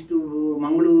ಮಾತಾಡುವಾಗ ಒಂದಿಷ್ಟು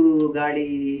ಮಂಗಳೂರು ಗಾಳಿ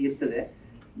ಇರ್ತದೆ,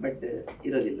 ಬಟ್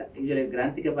ಇರೋದಿಲ್ಲ. ಯೂಶಲಿ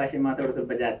ಗ್ರಾಂಥಿಕ ಭಾಷೆ ಮಾತಾಡೋದು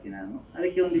ಸ್ವಲ್ಪ ಜಾಸ್ತಿ ನಾನು,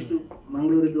 ಅದಕ್ಕೆ ಒಂದಿಷ್ಟು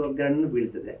ಮಂಗಳೂರಿದ್ದು ಒಗ್ಗರಣೆ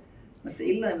ಬೀಳ್ತದೆ. ಮತ್ತೆ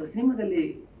ಇಲ್ಲ, ಸಿನಿಮಾದಲ್ಲಿ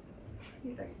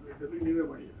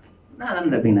ನನ್ನ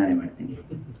ಡಬ್ಬಿಂಗ್ ನಾನೇ ಮಾಡ್ತೀನಿ.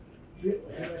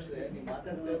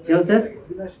 ಯಾವ ಸರ್?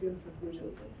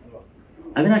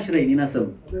 ಅವಿನಾಶ್ ರೈ ನೀನಾಸಂ.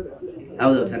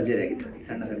 ಹೌದು, ಸರ್ಜರಿ ಆಗಿದೆ,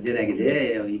 ಸಣ್ಣ ಸರ್ಜರಿ ಆಗಿದೆ.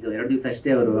 ಈಗ 2 ದಿವಸ ಅಷ್ಟೇ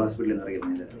ಅವರು ಹಾಸ್ಪಿಟಲ್ ಹೊರಗೆ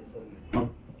ಬಂದಿದ್ದಾರೆ.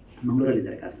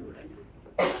 ಮಂಗಳೂರಲ್ಲಿದ್ದಾರೆ, ಕಾಸರಗೋಡಲ್ಲಿ.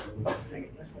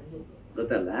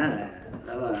 ಗೊತ್ತಲ್ಲ,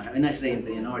 ಅವಿನಾಶ್ ರೈ ಅಂತ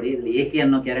ನೋಡಿ, ಇಲ್ಲಿ ಏಕೆ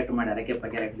ಅನ್ನೋ ಕ್ಯಾರೆಕ್ಟರ್ ಮಾಡಿ, ಅರಕೆಪ್ಪ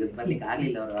ಕ್ಯಾರೆಕ್ಟರ್ ಬರ್ಲಿಕ್ಕೆ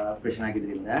ಆಗ್ಲಿಲ್ಲ, ಅವರು ಆಪರೇಷನ್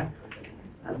ಆಗಿದ್ರಿಂದ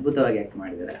ಅದ್ಭುತವಾಗಿ ಆಕ್ಟ್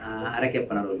ಮಾಡಿದ್ದಾರೆ.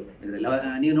 ಅರಕೆಪ್ಪನ ರೋಲ್ ಇದರಲ್ಲಿ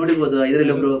ನೀವು ನೋಡಿರ್ಬೋದು.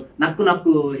 ಇದರಲ್ಲಿ ಒಬ್ರು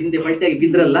ನಕ್ಕು ಹಿಂದೆ ಪಲ್ಟಿಯಾಗಿ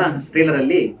ಬಿದ್ರಲ್ಲ ಟ್ರೇಲರ್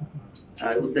ಅಲ್ಲಿ,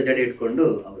 ಉದ್ದ ಜಡೆ ಇಟ್ಕೊಂಡು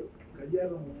ಅವರು.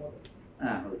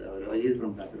 ಹೌದು, ಅವರು is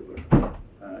from Kasaragod,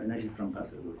 Avinash is from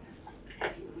Kasaragod.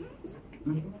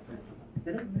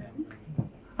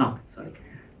 ಸಾರಿ,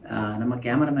 ನಮ್ಮ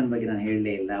ಕ್ಯಾಮರಾಮನ್ ಬಗ್ಗೆ ನಾನು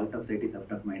ಹೇಳಲೇ ಇಲ್ಲ. Out off site is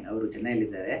out of mind. ಅವರು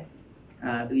ಚೆನ್ನೈಯಲ್ಲಿದ್ದಾರೆ.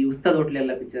 ಈ ಉಸ್ತಾದ್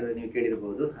ಹೋಟ್ಲೆಲ್ಲ ಪಿಕ್ಚರ್ ನೀವು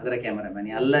ಕೇಳಿರ್ಬೋದು, ಅದರ ಕ್ಯಾಮರಾಮನ್.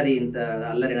 ಅಲ್ಲರಿ ಅಂತ,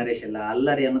 ಅಲ್ಲರಿ ನರೇಶ್ ಎಲ್ಲ,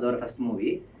 ಅಲ್ಲರಿ ಅನ್ನೋದು ಅವರ ಫಸ್ಟ್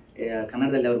ಮೂವಿ.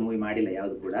 ಕನ್ನಡದಲ್ಲಿ ಅವ್ರ ಮೂವಿ ಮಾಡಿಲ್ಲ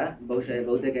ಯಾವುದು ಕೂಡ.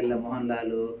 ಬಹುತೇಕ ಎಲ್ಲ ಮೋಹನ್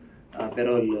ಲಾಲ್,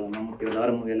 ಪೆರೋಲ್, ಮಮ್ಮೂಟಿ ಅವರ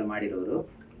ಮೂವಿ ಎಲ್ಲ ಮಾಡಿರೋರು.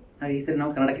 ಹಾಗೆ ಈ ಸರಿ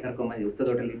ನಾವು ಕನ್ನಡಕ್ಕೆ ಕರ್ಕೊಂಡ್ಬಂದಿದ್ದೀವಿ. ಉಸ್ತಾದ್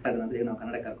ಹೋಟೆಲ್ ಇಟ್ಟಾದ ನಂತರ ನಾವು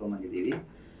ಕನ್ನಡಕ್ಕೆ ಕರ್ಕೊಂಡ್ಬಂದಿದ್ದೀವಿ.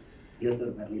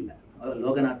 ಇವತ್ತವ್ರು ಬರಲಿಲ್ಲ. ಅವರು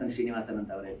ಲೋಗನಾಥನ್ ಶ್ರೀನಿವಾಸನ್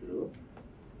ಅಂತ ಅವರ ಹೆಸರು.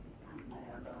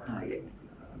 ಹಾಗೆ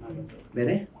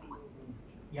ಬೇರೆ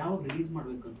ಯಾವ ರಿಲೀಸ್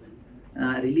ಮಾಡಬೇಕು ಅಂತ?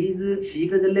 ರಿಲೀಸ್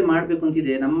ಶೀಘ್ರದಲ್ಲೇ ಮಾಡಬೇಕು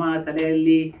ಅಂತಿದೆ. ನಮ್ಮ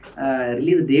ತಲೆಯಲ್ಲಿ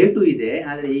ರಿಲೀಸ್ ಡೇಟು ಇದೆ,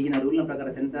 ಆದರೆ ಈಗಿನ ರೂಲ್ನ ಪ್ರಕಾರ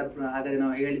ಸೆನ್ಸಾರ್ ಹಾಗಾಗಿ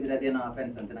ನಾವು ಹೇಳಿದ್ರೆ ಅದೇನೋ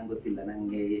ಅಫೆನ್ಸ್ ಅಂತ ನಂಗೆ ಗೊತ್ತಿಲ್ಲ.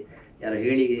 ನನಗೆ ಯಾರು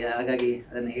ಹೇಳಿ, ಹಾಗಾಗಿ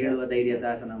ಅದನ್ನು ಹೇಳುವ ಧೈರ್ಯ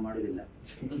ಸಾಹಸ ನಾವು ಮಾಡುವುದಿಲ್ಲ.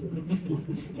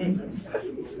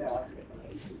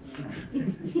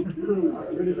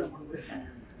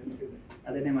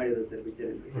 ಅದನ್ನೇ ಮಾಡಿರೋದು ಸರ್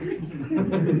ಪಿಕ್ಚರಲ್ಲಿ.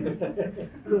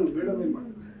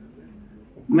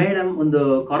 ಮೇಡಮ್ ಒಂದು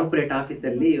ಕಾರ್ಪೊರೇಟ್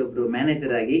ಆಫೀಸಲ್ಲಿ ಒಬ್ರು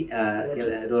ಮ್ಯಾನೇಜರ್ ಆಗಿ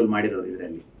ರೋಲ್ ಮಾಡಿರೋರು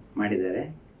ಇದರಲ್ಲಿ ಮಾಡಿದ್ದಾರೆ.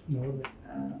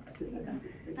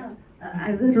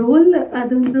 ಆಸ್ ಅ ರೋಲ್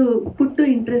ಅದೊಂದು ಪುಟ್ಟು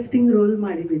ಇಂಟ್ರೆಸ್ಟಿಂಗ್ ರೋಲ್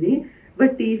ಮಾಡಿದ್ದೀನಿ.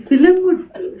 ಬಟ್ ಈ ಫಿಲಮ್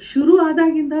ಶುರು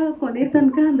ಆದಾಗಿಂದ ಕೊನೆ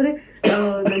ತನಕ ಅಂದ್ರೆ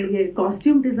ನನಗೆ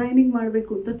ಕಾಸ್ಟ್ಯೂಮ್ ಡಿಸೈನಿಂಗ್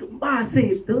ಮಾಡಬೇಕು ಅಂತ ತುಂಬಾ ಆಸೆ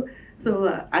ಇತ್ತು. ಸೊ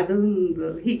ಅದೊಂದು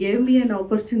he gave me an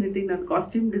opportunity. ನಾನು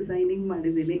ಕಾಸ್ಟ್ಯೂಮ್ ಡಿಸೈನಿಂಗ್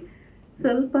ಮಾಡಿದ್ದೀನಿ.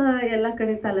 ಸ್ವಲ್ಪ ಎಲ್ಲ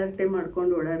ಕಡೆ ತಲರ್ಟೆ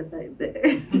ಮಾಡ್ಕೊಂಡು ಓಡಾಡ್ತಾ ಇದ್ದೆ.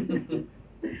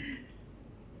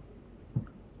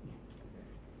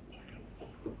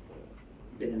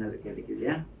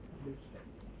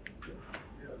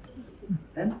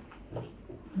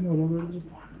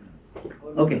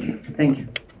 Okay, thank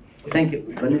you.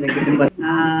 ಬಂದಿದ್ದಕ್ಕೆ ತುಂಬಾ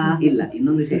ಇಲ್ಲ.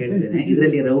 ಇನ್ನೊಂದು ವಿಷಯ ಹೇಳ್ತೇನೆ.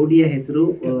 ಇದರಲ್ಲಿ ರೌಡಿಯ ಹೆಸರು,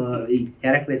 ಈ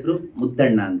ಕ್ಯಾರೆಕ್ಟರ್ ಹೆಸರು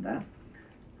ಮುದ್ದಣ್ಣ ಅಂತ.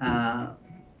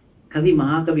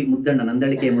 ಮಹಾಕವಿ ಮುದ್ದಣ್ಣ,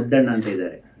 ನಂದಳಿಕೆಯ ಮುದ್ದಣ್ಣ ಅಂತ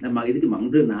ಇದ್ದಾರೆ. ನಮ್ಮ ಇದಕ್ಕೆ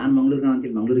ನಾನು ಮಂಗಳೂರಿನ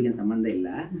ಅಂತೇಳಿ ಮಂಗಳೂರಿಗೆ ಸಂಬಂಧ ಇಲ್ಲ,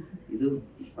 ಇದು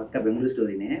ಪಕ್ಕ ಬೆಂಗಳೂರು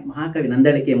ಸ್ಟೋರಿನೇ. ಮಹಾಕವಿ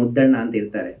ನಂದಳಿಕೆಯ ಮುದ್ದಣ್ಣ ಅಂತ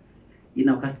ಇರ್ತಾರೆ. ಈ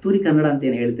ನಾವು ಕಸ್ತೂರಿ ಕನ್ನಡ ಅಂತ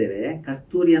ಏನು ಹೇಳ್ತೇವೆ,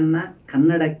 ಕಸ್ತೂರಿಯನ್ನ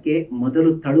ಕನ್ನಡಕ್ಕೆ ಮೊದಲು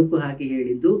ತಳುಕು ಹಾಕಿ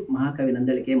ಹೇಳಿದ್ದು ಮಹಾಕವಿ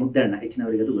ನಂದಳಿಕೆಯ ಮುದ್ದಣ್ಣ.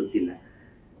 ಹೆಚ್ಚಿನವರಿಗೆ ಅದು ಗೊತ್ತಿಲ್ಲ.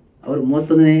 ಅವರು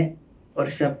 31ನೇ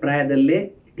ವರ್ಷ ಪ್ರಾಯದಲ್ಲೇ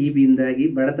TBಯಿಂದಾಗಿ,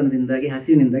 ಬಡತನದಿಂದಾಗಿ,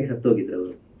 ಹಸಿವಿನಿಂದಾಗಿ ಸತ್ತೋಗಿದ್ರು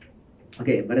ಅವರು.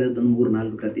 ಓಕೆ, ಬರೆದದ್ದೊಂದು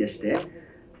 3-4 ಕೃತಿ ಅಷ್ಟೇ.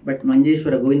 ಬಟ್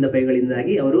ಮಂಜೇಶ್ವರ ಗೋವಿಂದ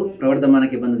ಪೈಗಳಿಂದಾಗಿ ಅವರು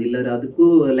ಪ್ರವರ್ಧಮಾನಕ್ಕೆ ಬಂದದ್ದು. ಇಲ್ಲದ್ರೆ ಅದಕ್ಕೂ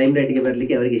ಲೈಮ್ ಲೈಟ್ಗೆ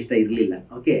ಬರಲಿಕ್ಕೆ ಅವರಿಗೆ ಇಷ್ಟ ಇರಲಿಲ್ಲ.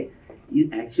 ಓಕೆ,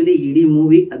 ಆ್ಯಕ್ಚುಲಿ ಇಡೀ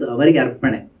ಮೂವಿ ಅದು ಅವರಿಗೆ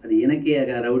ಅರ್ಪಣೆ. ಅದು ಏನಕ್ಕೆ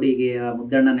ರೌಡಿಗೆ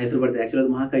ಮುದ್ದಣ್ಣನ ಹೆಸರು ಬರುತ್ತೆ, ಆ್ಯಕ್ಚುಲಿ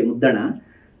ಅದು ಮಹಾಕವಿ ಮುದ್ದಣ್ಣ.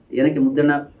 ಏನಕ್ಕೆ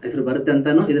ಮುದ್ದಣ್ಣ ಹೆಸರು ಬರುತ್ತೆ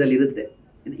ಅಂತಾನು ಇದರಲ್ಲಿ ಇರುತ್ತೆ.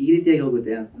 ಈ ರೀತಿಯಾಗಿ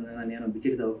ಹೋಗುತ್ತೆ. ನಾನೇನೋ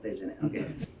ಬಿಚ್ಚಿಡ್ತಾ ಹೋಗ್ತಾ ಇದ್ದೇನೆ. ಓಕೆ,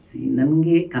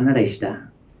 ನನಗೆ ಕನ್ನಡ ಇಷ್ಟ,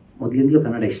 ಮೊದಲಿಂದಲೂ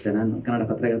ಕನ್ನಡ ಇಷ್ಟ. ನಾನು ಕನ್ನಡ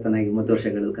ಪತ್ರಕರ್ತನಾಗಿ 30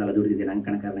 ವರ್ಷಗಳ ಕಾಲ ದುಡಿದಿದ್ದೇನೆ,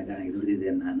 ಅಂಕಣಕಾರನಾಗಿ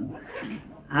ದುಡಿದಿದ್ದೇನೆ ನಾನು.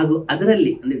 ಹಾಗೂ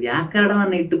ಅದರಲ್ಲಿ ಅಂದರೆ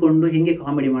ವ್ಯಾಕರಣವನ್ನು ಇಟ್ಟುಕೊಂಡು ಹೇಗೆ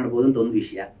ಕಾಮಿಡಿ ಮಾಡ್ಬೋದು ಅಂತ ಒಂದು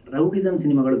ವಿಷಯ. ರೌಡಿಸಮ್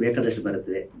ಸಿನಿಮಾಗಳು ಬೇಕಾದಷ್ಟು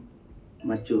ಬರುತ್ತವೆ,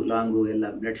 ಮಚ್ಚು ಲಾಂಗು ಎಲ್ಲ,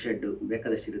 ಬ್ಲಡ್ ಶೆಡ್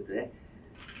ಬೇಕಾದಷ್ಟು ಇರುತ್ತದೆ.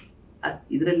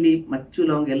 ಇದರಲ್ಲಿ ಮಚ್ಚು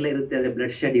ಲಾಂಗ್ ಎಲ್ಲ ಇರುತ್ತೆ, ಆದರೆ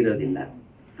ಬ್ಲಡ್ ಶೆಡ್ ಇರೋದಿಲ್ಲ.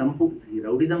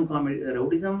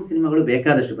 ರೌಡಿಸಮ್ ಸಿನಿಮಾಗಳು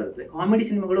ಬೇಕಾದಷ್ಟು ಬರುತ್ತವೆ, ಕಾಮಿಡಿ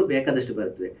ಸಿನಿಮಾಗಳು ಬೇಕಾದಷ್ಟು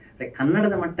ಬರುತ್ತವೆ.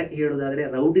 ಕನ್ನಡದ ಮಟ್ಟಕ್ಕೆ ಹೇಳೋದಾದ್ರೆ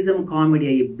ರೌಡಿಸಮ್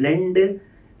ಕಾಮಿಡಿಯ ಈ ಬ್ಲೆಂಡ್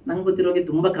ನಂಗೆ ಗೊತ್ತಿರೋಗೆ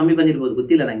ತುಂಬಾ ಕಮ್ಮಿ ಬಂದಿರ್ಬೋದು,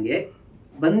 ಗೊತ್ತಿಲ್ಲ ನಂಗೆ.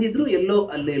 ಬಂದಿದ್ರು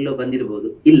ಎಲ್ಲೋ ಬಂದಿರ್ಬೋದು,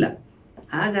 ಇಲ್ಲ.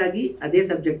 ಹಾಗಾಗಿ ಅದೇ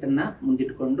ಸಬ್ಜೆಕ್ಟ್ ಅನ್ನ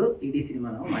ಮುಂದಿಟ್ಕೊಂಡು ಇಡೀ ಸಿನಿಮಾ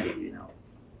ನಾವು ಮಾಡಿದ್ವಿ. ನಾವು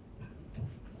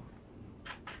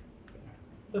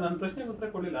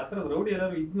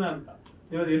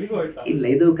ಇಲ್ಲ,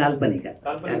 ಇದು ಕಾಲ್ಪನಿಕ.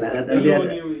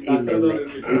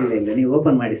 ಇಲ್ಲ, ನೀವು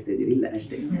ಓಪನ್ ಮಾಡಿಸ್ತಿದ್ದೀರಿ. ಇಲ್ಲ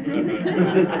ಅಷ್ಟೇ,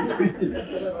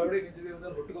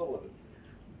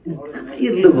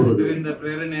 ಇರ್ಲಬಹುದು.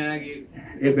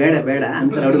 ಬೇಡ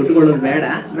ಅಂತ ಅವ್ರು ಉಟ್ಕೊಳ್ಳೋದು ಬೇಡ,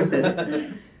 ಬಟ್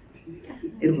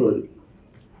ಇರ್ಬೋದು.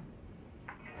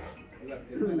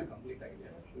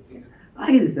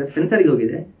 ಆಗಿದೆ ಸರ್, ಸೆನ್ಸರಿಗೆ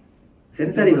ಹೋಗಿದೆ.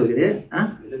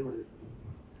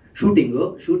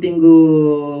 ಶೂಟಿಂಗು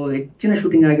ಹೆಚ್ಚಿನ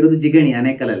ಶೂಟಿಂಗ್ ಆಗಿರೋದು ಜಿಗಣಿ,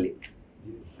 ಆನೇಕಲಲ್ಲಿ.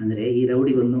 ಅಂದ್ರೆ ಈ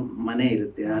ರೌಡಿಗೊಂದು ಮನೆ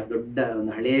ಇರುತ್ತೆ, ಆ ದೊಡ್ಡ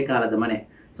ಒಂದು ಹಳೆಯ ಕಾಲದ ಮನೆ,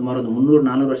 ಸುಮಾರು ಒಂದು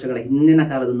 300-400 ವರ್ಷಗಳ ಹಿಂದಿನ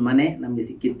ಕಾಲದೊಂದು ಮನೆ ನಮ್ಗೆ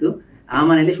ಸಿಕ್ಕಿತ್ತು. ಆ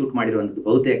ಮನೆಯಲ್ಲಿ ಶೂಟ್ ಮಾಡಿರುವಂಥದ್ದು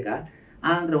ಬಹುತೇಕ. ಆ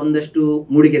ನಂತರ ಒಂದಷ್ಟು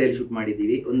ಮೂಡಿಗೆರೆಯಲ್ಲಿ ಶೂಟ್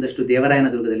ಮಾಡಿದ್ದೀವಿ, ಒಂದಷ್ಟು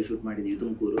ದೇವರಾಯನದುರ್ಗದಲ್ಲಿ ಶೂಟ್ ಮಾಡಿದ್ದೀವಿ,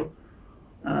 ತುಮಕೂರು.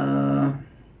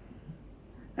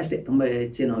 ಅಷ್ಟೇ, ತುಂಬಾ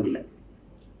ಹೆಚ್ಚೇನು ಹೋಗಿಲ್ಲ.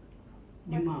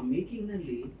 ನಿಮ್ಮ ಮೇಕಿಂಗ್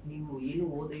ನಲ್ಲಿ ನೀವು ಏನು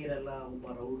ಓದೇ ಇರಲ್ಲ, ಒಬ್ಬ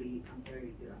ರೌಡಿ ಅಂತ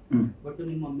ಹೇಳ್ತೀರಾ. ಬಟ್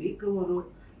ನಿಮ್ಮ ಮೇಕವರು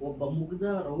ಒಬ್ಬ ಮುಗ್ಧ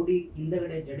ರೌಡಿ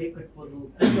ಹಿಂದಗಡೆ ಜಡೆ ಕಟ್ಬೋದು,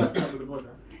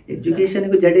 ಬಿಡ್ಬೋದಾ?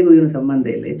 ಎಜುಕೇಶನ್ಗೂ ಜಡೆಗೂ ಏನು ಸಂಬಂಧ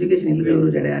ಇಲ್ಲ. ಎಜುಕೇಶನ್ ಇಲ್ಲದವರು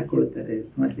ಜಡೆ ಹಾಕೊಳ್ತಾರೆ,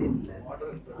 ಸಮಸ್ಯೆ ಇಲ್ಲ.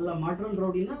 ಅಲ್ಲ, ಮಾಡ್ರನ್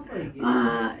ರೌಡಿನ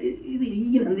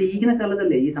ಇದು ಈಗಿನ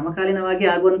ಕಾಲದಲ್ಲಿ ಈ ಸಮಕಾಲೀನವಾಗಿ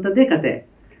ಆಗುವಂಥದ್ದೇ ಕತೆ.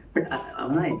 ಬಟ್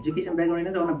ಅವನ ಎಜುಕೇಶನ್ ಬ್ಯಾಕ್ಗ್ರೌಂಡ್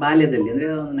ಏನಂದ್ರೆ ಅವನ ಬಾಲ್ಯದಲ್ಲಿ, ಅಂದ್ರೆ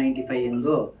 95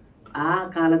 ಹೆಂಗೋ ಆ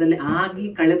ಕಾಲದಲ್ಲಿ ಆಗಿ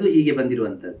ಕಳೆದು ಹೀಗೆ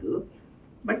ಬಂದಿರುವಂಥದ್ದು.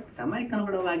 ಬಟ್ ಸಮಯಕ್ಕೆ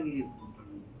ಅನುಗುಣವಾಗಿ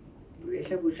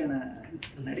ವೇಷಭೂಷಣ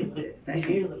ನಡೀತೆ.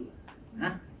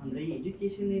 ಅಂದ್ರೆ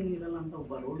ಎಜುಕೇಶನ್ ಏನಿರಲ್ಲ ಅಂತ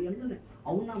ಒಬ್ಬ ರೌಡಿ ಅಂದ್ರೆ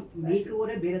ಅವನ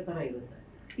ಮೇಕವರೇ ಬೇರೆ ತರ ಇರುತ್ತೆ.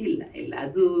 ಇಲ್ಲ,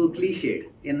 ಅದು ಕ್ಲೀಶೇಡ್.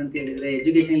 ಏನಂತ ಹೇಳಿದ್ರೆ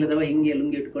ಎಜುಕೇಶನ್ ಇಲ್ಲದವ ಹಿಂಗೆ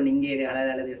ಲುಂಗಿ ಇಟ್ಕೊಂಡು ಹಿಂಗೆ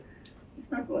ಹಳದೆ,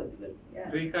 ಇಟ್ಸ್ ನಾಟ್ ಪಾಸಿಬಲ್.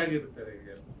 ಇರ್ತಾರೆ.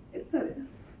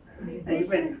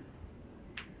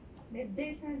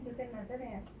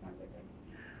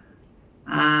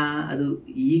 ಅದು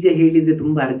ಈಗ ಹೇಳಿದ್ರೆ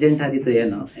ತುಂಬಾ ಅರ್ಜೆಂಟ್ ಆದಿತ್ತು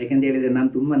ಏನೋ, ಯಾಕಂತ ಹೇಳಿದ್ರೆ ನಾನು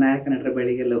ತುಂಬಾ ನಾಯಕ ನಟರ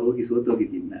ಬಳಿಗೆಲ್ಲ ಹೋಗಿ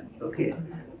ಸೋತೋಗಿದ್ದೀನಿ ನಾನು. ಓಕೆ,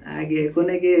 ಹಾಗೆ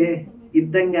ಕೊನೆಗೆ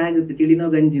ಇದ್ದಂಗೆ ಆಗುತ್ತೆ, ತಿಳಿನೋ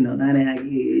ಗಂಜಿನೋ ನಾನೇ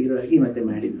ಆಗಿ ಇರುವಾಗಿ ಮತ್ತೆ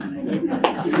ಮಾಡಿದ್ದು.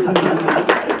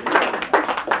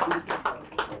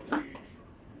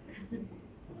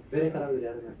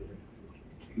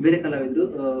 ಬೇರೆ ಕಲಾವಿದರು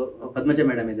ಪದ್ಮಜ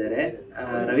ಮೇಡಮ್ ಇದ್ದಾರೆ,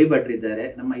 ರವಿ ಭಟ್ರು ಇದ್ದಾರೆ,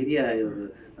 ನಮ್ಮ ಹಿರಿಯ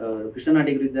ಕೃಷ್ಣ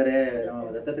ನಾಡಿಗರು ಇದ್ದಾರೆ,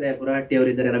 ದತ್ತಾತ್ರೇಯ ಪುರಾಟಿ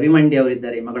ಅವರಿದ್ದಾರೆ, ರವಿ ಮಂಡಿ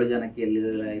ಅವರಿದ್ದಾರೆ, ಮಗಳು ಜಾನಕಿಯಲ್ಲಿ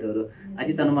ಇರೋರು,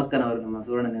 ಅಜಿತ್ ಹನುಮಕ್ಕನ್ ಅವರು ನಮ್ಮ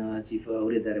ಸುವರ್ಣ ಚೀಫ್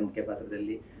ಅವರಿದ್ದಾರೆ ಮುಖ್ಯ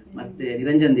ಪಾತ್ರದಲ್ಲಿ, ಮತ್ತೆ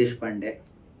ನಿರಂಜನ್ ದೇಶಪಾಂಡೆ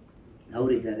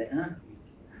ಅವರಿದ್ದಾರೆ.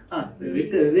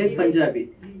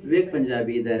 ವಿವೇಕ್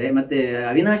ಪಂಜಾಬಿ ಇದ್ದಾರೆ, ಮತ್ತೆ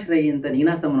ಅವಿನಾಶ್ ರೈ ಅಂತ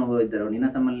ನೀನಾಸಮ್ ಇದ್ದಾರೆ.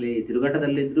 ನೀನಾಸಮಲ್ಲಿ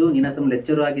ತಿರುಗಾಟದಲ್ಲಿದ್ರು, ನೀನಾಸಮ್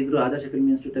ಲೆಕ್ಚರ್ ಆಗಿದ್ರು, ಆದರ್ಶ ಫಿಲ್ಮ್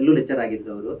ಇನ್ಸ್ಟಿಟ್ಯೂಟ್ ಅಲ್ಲೂ ಲೆಕ್ಚರ್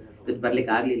ಆಗಿದ್ರು ಅವರು.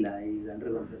 ಬರ್ಲಿಕ್ಕೆ ಆಗ್ಲಿಲ್ಲ, ಈ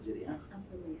ಅಂಡರ್ಗ್ರೌಂಡ್ ಸರ್ಜರಿ.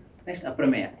 ನೆಕ್ಸ್ಟ್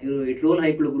ಅಪ್ರಮೇಯ. ಇವರು ಈ ಟ್ರೋಲ್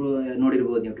ಹೈಕ್ಳುಗ್ರು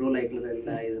ನೋಡಿರ್ಬೋದು ನೀವು, ಟ್ರೋಲ್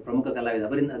ಹೈಕ್ಳೆಲ್ಲ ಇದು ಪ್ರಮುಖ ಕಲಾವಿದ,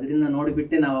 ಅದರಿಂದ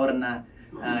ನೋಡಿಬಿಟ್ಟೆ ನಾವು ಅವರನ್ನ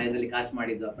ಇದರಲ್ಲಿ ಕಾಸ್ಟ್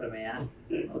ಮಾಡಿದ್ದು ಅಪ್ರಮೇಯ.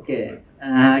 ಓಕೆ,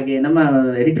 ಹಾಗೆ ನಮ್ಮ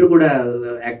ಎಡಿಟರ್ ಕೂಡ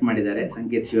ಆಕ್ಟ್ ಮಾಡಿದ್ದಾರೆ,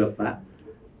 ಸಂಕೇತ್ ಶಿವಪ್ಪ.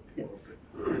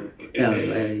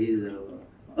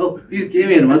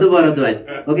 ಮಧು ಭಾರದ್ವಾಜ್.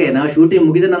 ಓಕೆ, ನಾವು ಶೂಟಿಂಗ್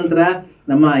ಮುಗಿದ ನಂತರ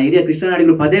ನಮ್ಮ ಹಿರಿಯ ಕೃಷ್ಣ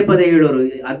ನಾಡಿಗಳು ಪದೇ ಪದೇ ಹೇಳೋರು,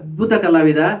 ಅದ್ಭುತ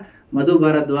ಕಲಾವಿದ ಮಧು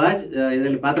ಭಾರದ್ವಾಜ್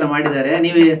ಇದರಲ್ಲಿ ಪಾತ್ರ ಮಾಡಿದ್ದಾರೆ,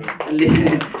 ನೀವು ಅಲ್ಲಿ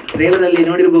ಟ್ರೇಲರ್ ಅಲ್ಲಿ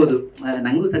ನೋಡಿರ್ಬೋದು,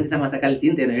 ನಂಗೂ ಸರಿ ಸಮಾಸ ಕಲಿಸಿ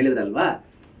ಅಂತ ಏನೋ ಹೇಳಿದ್ರಲ್ವಾ.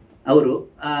 ಅವರು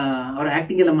ಅವರ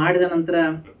ಆಕ್ಟಿಂಗ್ ಎಲ್ಲ ಮಾಡಿದ ನಂತರ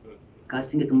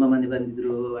ಕಾಸ್ಟಿಂಗ್ಗೆ ತುಂಬಾ ಮಂದಿ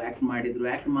ಬಂದಿದ್ರು, ಆಕ್ಟ್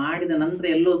ಮಾಡಿದ ನಂತರ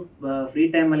ಎಲ್ಲೋ ಫ್ರೀ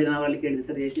ಟೈಮ್ ಅಲ್ಲಿ ನಾವು ಅಲ್ಲಿ ಕೇಳಿದ್ವಿ,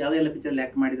 ಸರ್ ಎಷ್ಟು ಯಾವೆಲ್ಲ ಪಿಕ್ಚರ್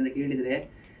ಆಕ್ಟ್ ಮಾಡಿದೆ ಅಂತ ಕೇಳಿದ್ರೆ,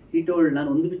 ಈ ಟೋಲ್ಡ್ ನಾನು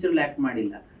ಒಂದು ಪಿಕ್ಚರ್ ಆಕ್ಟ್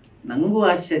ಮಾಡಿಲ್ಲ. ನಂಗೂ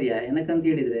ಆಶ್ಚರ್ಯ, ಏನಕ್ಕಂತ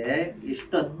ಹೇಳಿದ್ರೆ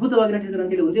ಎಷ್ಟು ಅದ್ಭುತವಾಗಿ ನಟಿಸಿದ್ರು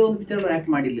ಅಂತ ಹೇಳಿ ಒಂದೇ ಒಂದು ಪಿಕ್ಚರ್ ಆಕ್ಟ್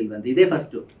ಮಾಡಿರ್ಲಿಲ್ವಂತ, ಇದೇ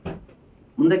ಫಸ್ಟ್.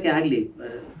 ಮುಂದಕ್ಕೆ ಆಗ್ಲಿ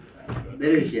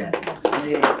ಬೇರೆ ವಿಷಯ.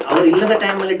 ಅವ್ರು ಇಲ್ಲದ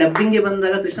ಟೈಮಲ್ಲಿ ಡಬ್ಬಿಂಗ್ಗೆ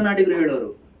ಬಂದಾಗ ಕೃಷ್ಣ ನಾಡಿಗರು ಹೇಳೋರು,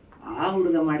 ಆ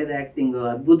ಹುಡುಗ ಮಾಡಿದ ಆಕ್ಟಿಂಗ್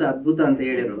ಅದ್ಭುತ ಅದ್ಭುತ ಅಂತ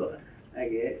ಹೇಳಿದ್ರು.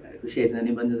 ಹಾಗೆ ಖುಷಿ ಆಯ್ತು,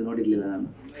 ನನಗೆ ಬಂದಿದ್ದು ನೋಡಿರ್ಲಿಲ್ಲ ನಾನು,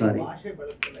 ಸಾರಿ.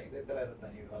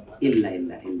 ಇಲ್ಲ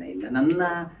ಇಲ್ಲ ಇಲ್ಲ ಇಲ್ಲ, ನನ್ನ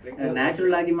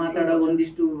ನ್ಯಾಚುರಲ್ ಆಗಿ ಮಾತಾಡುವಾಗ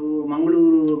ಒಂದಿಷ್ಟು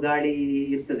ಮಂಗಳೂರು ಗಾಳಿ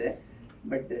ಇರ್ತದೆ,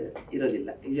 ಬಟ್ ಇರೋದಿಲ್ಲ.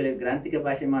 ಯೂಶಲಿ ಗ್ರಾಂಥಿಕ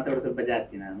ಭಾಷೆ ಮಾತಾಡೋದು ಸ್ವಲ್ಪ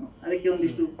ಜಾಸ್ತಿ ನಾನು, ಅದಕ್ಕೆ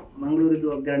ಒಂದಿಷ್ಟು ಮಂಗಳೂರಿದ್ದು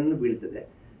ಒಗ್ಗರಣೆ ಬೀಳ್ತದೆ.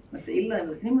 ಮತ್ತೆ ಇಲ್ಲ,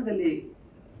 ಸಿನಿಮಾದಲ್ಲಿ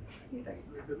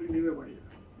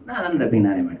ನನ್ನ ಡಬ್ಬಿಂಗ್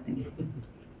ನಾನೇ ಮಾಡ್ತೀನಿ.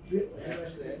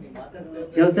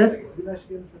 ಯಾವ ಸರ್?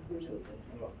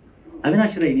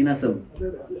 ಅವಿನಾಶ್ ರೈ ನೀನಾಸಂ.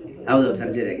 ಹೌದು,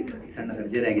 ಸರ್ಜರಿ ಆಗಿದೆ, ಸಣ್ಣ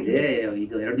ಸರ್ಜರಿ ಆಗಿದೆ.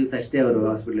 ಇದು 2 ದಿವಸ ಅಷ್ಟೇ ಅವರು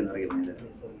ಹಾಸ್ಪಿಟಲ್ ಹೊರಗೆ ಬಂದಿದ್ದಾರೆ,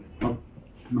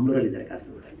 ಮಂಗಳೂರಲ್ಲಿದ್ದಾರೆ,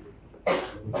 ಕಾಸರಗೋಡಲ್ಲಿ.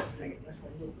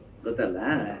 ಗೊತ್ತಲ್ಲ,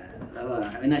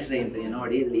 ಅವಿನಾಶ್ ರೈ ಅಂತ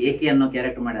ನೋಡಿ, ಇಲ್ಲಿ ಏಕೆ ಅನ್ನೋ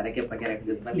ಕ್ಯಾರೆಕ್ಟರ್ ಮಾಡಿ, ಅರಕೆಪ್ಪ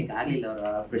ಕ್ಯಾರೆಕ್ಟರ್ ಬರ್ಲಿಕ್ಕೆ ಆಗ್ಲಿಲ್ಲ, ಅವರು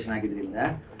ಆಪರೇಷನ್ ಆಗಿದ್ರಿಂದ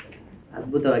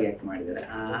ಅದ್ಭುತವಾಗಿ ಆಕ್ಟ್ ಮಾಡಿದ್ದಾರೆ.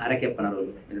 ಅರಕೆಪ್ಪನ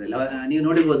ರೋಲ್ ಇದರಲ್ಲಿ ನೀವು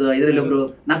ನೋಡಿರ್ಬೋದು. ಇದರಲ್ಲಿ ಒಬ್ರು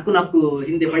ನಕ್ಕು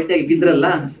ಹಿಂದೆ ಪಲ್ಟಿಯಾಗಿ ಬಿದ್ರಲ್ಲ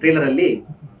ಟ್ರೇಲರ್ ಅಲ್ಲಿ,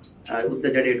 ಉದ್ದ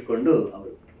ಜಡೆ ಇಟ್ಕೊಂಡು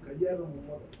ಅವರು.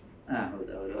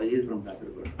 ಹೌದು ಹೌದು, is from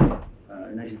Kasaragod,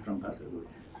 Avinash is from Kasaragod.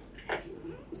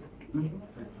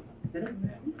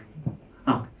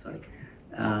 ಸಾರಿ,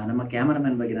 ನಮ್ಮ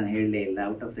ಕ್ಯಾಮರಾಮನ್ ಬಗ್ಗೆ ನಾನು ಹೇಳಲೇ ಇಲ್ಲ.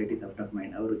 Out off site is out of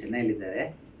mind. ಅವರು ಚೆನ್ನೈಯಲ್ಲಿದ್ದಾರೆ.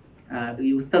 ಈ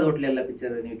ಉಸ್ತಾದ್ ಹೋಟ್ಲ್ ಎಲ್ಲ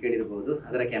ಪಿಕ್ಚರ್ ನೀವು ಕೇಳಿರ್ಬೋದು,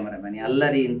 ಅದರ ಕ್ಯಾಮರಾಮನ್.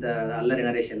 ಅಲ್ಲರಿ ಅಂತ, ಅಲ್ಲರಿ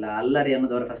ನರೇಶ್ ಎಲ್ಲ, ಅಲ್ಲರಿ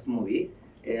ಅನ್ನೋದು ಅವರ ಫಸ್ಟ್ ಮೂವಿ.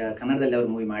 ಕನ್ನಡದಲ್ಲಿ ಅವ್ರು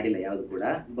ಮೂವಿ ಮಾಡಿಲ್ಲ ಯಾವುದು ಕೂಡ.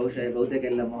 ಬಹುತೇಕ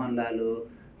ಎಲ್ಲ ಮೋಹನ್ ಲಾಲ್,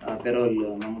 ಪೆರೋಲ್,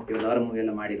 ಮಮ್ಮೂಟಿ ಅವರ ಮೂವಿ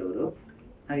ಎಲ್ಲ ಮಾಡಿರೋರು.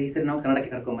 ಹಾಗೆ ಈ ಸರಿ ನಾವು ಕನ್ನಡಕ್ಕೆ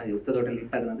ಕರ್ಕೊಂಡ್ಬಂದಿದ್ದೀವಿ. ಉಸ್ತಾದ್ ಹೋಟೆಲ್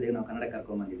ಇಟ್ಟಾದ ನಂತರ ನಾವು ಕನ್ನಡಕ್ಕೆ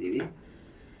ಕರ್ಕೊಂಡ್ಬಂದಿದ್ದೀವಿ.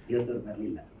 ಇವತ್ತವ್ರು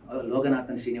ಬರಲಿಲ್ಲ.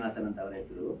 ಲೋಗನಾಥನ್ ಶ್ರೀನಿವಾಸನ್ ಅಂತ ಅವರ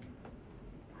ಹೆಸರು.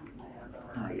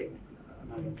 ಹಾಗೆ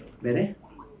ಬೇರೆ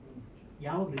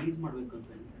ಯಾವಾಗ ರಿಲೀಸ್ ಮಾಡಬೇಕು ಅಂತ?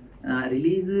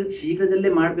 ರಿಲೀಸ್ ಶೀಘ್ರದಲ್ಲೇ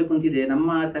ಮಾಡಬೇಕು ಅಂತಿದೆ.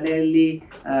 ನಮ್ಮ ತಲೆಯಲ್ಲಿ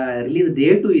ರಿಲೀಸ್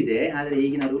ಡೇಟು ಇದೆ, ಆದರೆ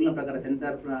ಈಗಿನ ರೂಲ್ನ ಪ್ರಕಾರ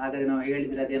ಸೆನ್ಸಾರ್ ಹಾಗಾಗಿ ನಾವು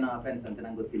ಹೇಳಿದ್ರೆ ಅದೇನೋ ಅಫೆನ್ಸ್ ಅಂತ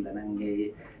ನಂಗೆ ಗೊತ್ತಿಲ್ಲ. ನನಗೆ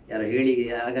ಯಾರೋ ಹೇಳಿ,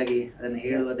 ಹಾಗಾಗಿ ಅದನ್ನು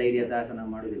ಹೇಳುವ ಧೈರ್ಯ ಸಾಹಸ ನಾವು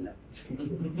ಮಾಡುವುದಿಲ್ಲ.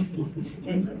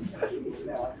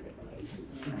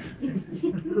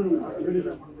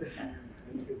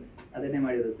 ಅದನ್ನೇ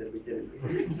ಮಾಡಿರೋದು ಸರ್ ಪಿಕ್ಚರಲ್ಲಿ.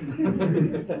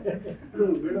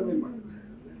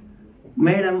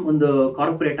 ಮೇಡಮ್ ಒಂದು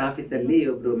ಕಾರ್ಪೊರೇಟ್ ಆಫೀಸಲ್ಲಿ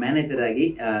ಒಬ್ರು ಮ್ಯಾನೇಜರ್ ಆಗಿ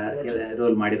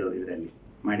ರೋಲ್ ಮಾಡಿರೋರು ಇದರಲ್ಲಿ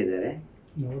ಮಾಡಿದ್ದಾರೆ.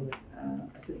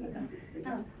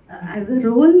 ಆಸ್ ಅ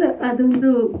ರೋಲ್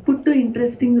ಅದೊಂದು ಪುಟ್ಟು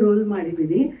ಇಂಟ್ರೆಸ್ಟಿಂಗ್ ರೋಲ್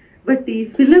ಮಾಡಿದ್ದೀನಿ. ಬಟ್ ಈ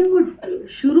ಫಿಲಮ್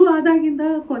ಶುರು ಆದಾಗಿಂದ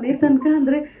ಕೊನೆ ತನಕ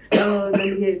ಅಂದ್ರೆ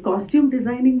ನನಗೆ ಕಾಸ್ಟ್ಯೂಮ್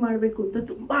ಡಿಸೈನಿಂಗ್ ಮಾಡಬೇಕು ಅಂತ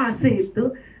ತುಂಬಾ ಆಸೆ ಇತ್ತು.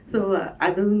 ಸೊ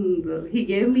ಅದೊಂದು he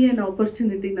gave me an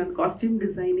opportunity. ನಾನು ಕಾಸ್ಟ್ಯೂಮ್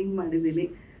ಡಿಸೈನಿಂಗ್ ಮಾಡಿದ್ದೀನಿ.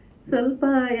 ಸ್ವಲ್ಪ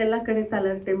ಎಲ್ಲ ಕಡೆ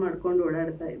ತಲರ್ಟೆ ಮಾಡ್ಕೊಂಡು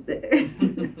ಓಡಾಡ್ತಾ ಇದ್ದೆ.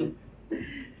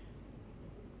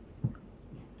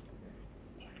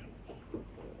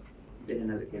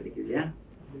 ಏನಾದ್ರು ಕೇಳಿದ್ಯಾ?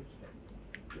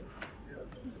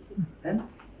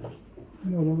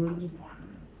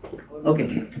 Okay,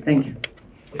 thank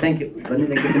you.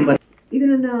 ಬಂದಿದ್ದಕ್ಕೆ ತುಂಬಾ. ಇದು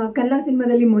ನನ್ನ ಕನ್ನಡ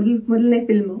ಸಿನಿಮಾದಲ್ಲಿ ಮೊದಲನೇ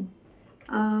ಫಿಲ್ಮು.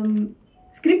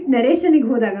 ಸ್ಕ್ರಿಪ್ಟ್ ನರೇಷನಿಗೆ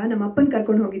ಹೋದಾಗ ನಮ್ಮ ಅಪ್ಪನ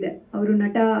ಕರ್ಕೊಂಡು ಹೋಗಿದ್ದೆ. ಅವರು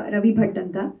ನಟ ರವಿ ಭಟ್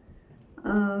ಅಂತ.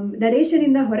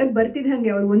 ನರೇಷನಿಂದ ಹೊರಗೆ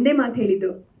ಬರ್ತಿದ್ದಂಗೆ ಅವ್ರು ಒಂದೇ ಮಾತು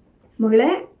ಹೇಳಿದ್ದು,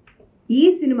 ಮಗಳೇ ಈ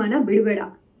ಸಿನಿಮಾನ ಬಿಡಬೇಡ,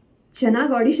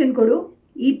 ಚೆನ್ನಾಗಿ ಆಡಿಷನ್ ಕೊಡು,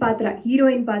 ಈ ಪಾತ್ರ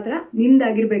ಹೀರೋಯಿನ್ ಪಾತ್ರ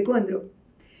ನಿಂದಾಗಿರ್ಬೇಕು ಅಂದರು.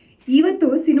 ಇವತ್ತು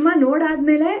ಸಿನಿಮಾ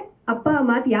ನೋಡಾದ್ಮೇಲೆ ಅಪ್ಪ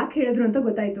ಮಾತು ಯಾಕೆ ಹೇಳಿದ್ರು ಅಂತ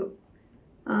ಗೊತ್ತಾಯಿತು.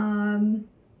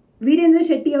 ವೀರೇಂದ್ರ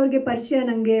ಶೆಟ್ಟಿ ಅವ್ರಿಗೆ ಪರಿಚಯ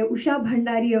ನನಗೆ ಉಷಾ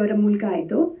ಭಂಡಾರಿ ಅವರ ಮೂಲಕ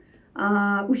ಆಯಿತು.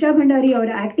 ಉಷಾ ಭಂಡಾರಿ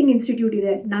ಅವರ ಆ್ಯಕ್ಟಿಂಗ್ ಇನ್ಸ್ಟಿಟ್ಯೂಟ್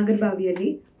ಇದೆ ನಾಗರಬಾವಿಯಲ್ಲಿ,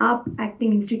 ಆಪ್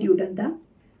ಆ್ಯಕ್ಟಿಂಗ್ ಇನ್ಸ್ಟಿಟ್ಯೂಟ್ ಅಂತ.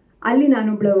 ಅಲ್ಲಿ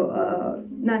ನಾನು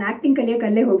ಆ್ಯಕ್ಟಿಂಗ್ ಕಲಿಯೋಕೆ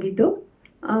ಅಲ್ಲೇ ಹೋಗಿದ್ದು.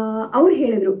 ಅವ್ರು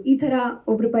ಹೇಳಿದ್ರು, ಈ ಥರ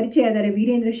ಒಬ್ರು ಪರಿಚಯ ಇದ್ದಾರೆ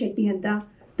ವೀರೇಂದ್ರ ಶೆಟ್ಟಿ ಅಂತ,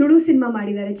 ತುಳು ಸಿನಿಮಾ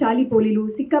ಮಾಡಿದ್ದಾರೆ, ಚಾಲಿ ಪೋಲಿಲು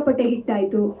ಸಿಕ್ಕಾಪಟ್ಟೆ ಹಿಟ್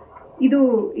ಆಯಿತು, ಇದು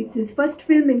it's is first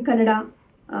film in Kannada,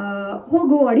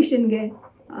 ಹೋಗು ಆಡಿಷನ್ಗೆ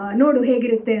ನೋಡು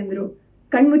ಹೇಗಿರುತ್ತೆ ಅಂದರು.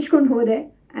 ಕಣ್ಮುಚ್ಕೊಂಡು ಹೋದೆ.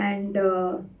 ಆ್ಯಂಡ್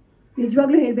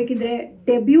ನಿಜವಾಗ್ಲೂ ಹೇಳಬೇಕಿದ್ರೆ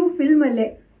ಡೆಬ್ಯೂ ಫಿಲ್ಮಲ್ಲೇ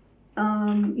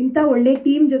ಇಂಥ ಒಳ್ಳೆ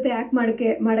ಟೀಮ್ ಜೊತೆ ಆ್ಯಕ್ಟ್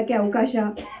ಮಾಡೋಕ್ಕೆ ಅವಕಾಶ,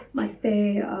 ಮತ್ತು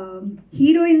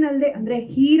ಹೀರೋಯಿನ್ ಅಲ್ಲದೆ ಅಂದರೆ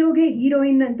ಹೀರೋಗೆ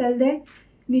ಹೀರೋಯಿನ್ ಅಂತಲ್ಲದೆ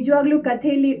ನಿಜವಾಗ್ಲೂ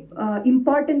ಕಥೆಯಲ್ಲಿ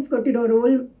ಇಂಪಾರ್ಟೆನ್ಸ್ ಕೊಟ್ಟಿರೋ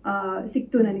ರೋಲ್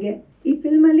ಸಿಕ್ತು ನನಗೆ. ಈ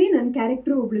ಫಿಲ್ಮಲ್ಲಿ ನನ್ನ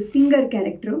ಕ್ಯಾರೆಕ್ಟ್ರು ಒಬ್ಳು ಸಿಂಗರ್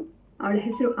ಕ್ಯಾರೆಕ್ಟ್ರು, ಅವಳ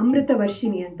ಹೆಸರು ಅಮೃತ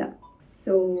ವರ್ಷಿಣಿ ಅಂತ.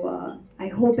 So I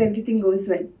hope everything goes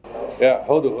well.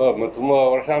 ಹೌದು, ತುಂಬ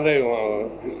ವರ್ಷ ಅಂದರೆ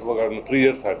ಇವಾಗ 3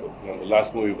 years ಆಯಿತು ನನ್ನ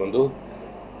ಲಾಸ್ಟ್ ಮೂವಿ ಬಂದು.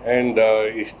 ಆ್ಯಂಡ್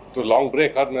ಇಷ್ಟು ಲಾಂಗ್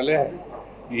ಬ್ರೇಕ್ ಆದಮೇಲೆ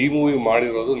ಈ ಮೂವಿ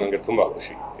ಮಾಡಿರೋದು ನನಗೆ ತುಂಬ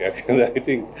ಖುಷಿ. ಯಾಕೆಂದರೆ ಐ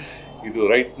ಥಿಂಕ್ ಇದು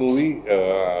right movie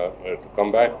to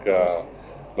come back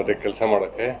ಮತ್ತು ಕೆಲಸ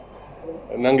ಮಾಡೋಕ್ಕೆ.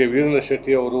 ನನಗೆ ವೀರೇಂದ್ರ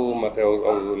ಶೆಟ್ಟಿ ಅವರು ಮತ್ತು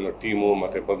ಅವ್ರ ಟೀಮು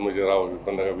ಮತ್ತು ಪದ್ಮಜರಾವ್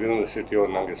ಬಂದಾಗ ವೀರೇಂದ್ರ ಶೆಟ್ಟಿ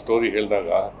ಅವರು ನನಗೆ ಸ್ಟೋರಿ ಹೇಳಿದಾಗ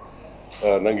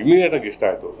ನಂಗೆ ಇಮಿಡಿಯೇಟಾಗಿ ಇಷ್ಟ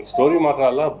ಆಯಿತು. ಸ್ಟೋರಿ ಮಾತ್ರ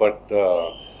ಅಲ್ಲ, ಬಟ್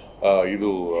ಇದು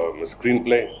ಸ್ಕ್ರೀನ್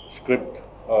ಪ್ಲೇ, ಸ್ಕ್ರಿಪ್ಟ್,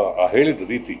 ಹೇಳಿದ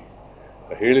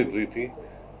ರೀತಿ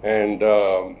ಆ್ಯಂಡ್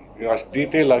ಅಷ್ಟು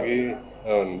ಡೀಟೇಲ್ ಆಗಿ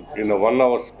ಇನ್ನು 1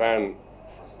 hour span,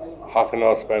 half an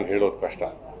hour span ಹೇಳೋದು ಕಷ್ಟ.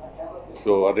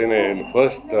 ಸೊ ಅದೇನೇ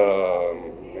ಫಸ್ಟ್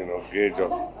ಗೇಜ್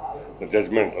ಆಫ್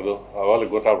ಜಜ್ಮೆಂಟ್, ಅದು ಅವಾಗ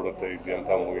ಗೊತ್ತಾಗ್ಬಿಡುತ್ತೆ ಇದು ಅಂತ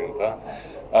ಮೂವಿ ಅಂತ.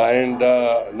 ಆ್ಯಂಡ್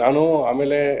ನಾನು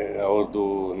ಆಮೇಲೆ ಅವ್ರದ್ದು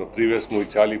ಪ್ರೀವಿಯಸ್ ಮೂವಿ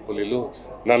ಚಾಲಿ ಪೊಲಿಲು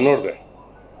ನಾನು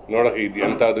ನೋಡೋಕ್ಕೆ ಇದು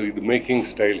ಎಂಥದ್ದು, ಇದು ಮೇಕಿಂಗ್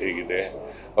ಸ್ಟೈಲ್ ಹೇಗಿದೆ.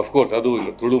 ಅಫ್ಕೋರ್ಸ್ ಅದು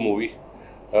ತುಳು ಮೂವಿ,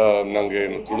 ನನಗೆ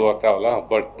ತುಳು ಆಗ್ತಾವಲ್ಲ,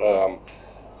 ಬಟ್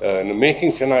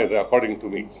ಮೇಕಿಂಗ್ ಚೆನ್ನಾಗಿದೆ ಅಕಾರ್ಡಿಂಗ್ ಟು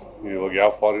ಮೀ. ಇವಾಗ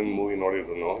ಯಾವ ಫಾರಿನ್ ಮೂವಿ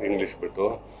ನೋಡಿದ್ರು ಇಂಗ್ಲೀಷ್ ಬಿಟ್ಟು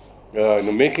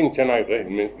ಮೇಕಿಂಗ್ ಚೆನ್ನಾಗಿದೆ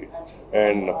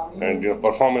ಆ್ಯಂಡ್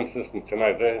ಪರ್ಫಾರ್ಮೆನ್ಸಸ್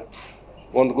ಚೆನ್ನಾಗಿದೆ.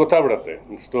 ಒಂದು ಗೊತ್ತಾಗ್ಬಿಡತ್ತೆ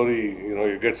story,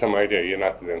 you get some idea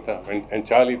ಏನಾಗ್ತಿದೆ ಅಂತ. ಆ್ಯಂಡ್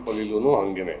ಚಾಲಿ ಪೊಲಿಲೂ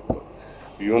ಹಾಗೇನೆ ಇತ್ತು.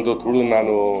 ಇವೊಂದು ತುಳು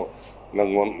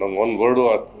ನಂಗೆ ಒಂದು ವರ್ಡು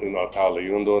ಅರ್ಥ ಆಗಲ್ಲ.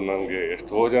 ಇವೊಂದು ನನಗೆ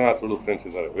ಎಷ್ಟೋ ಜನ ತುಳು ಫ್ರೆಂಡ್ಸ್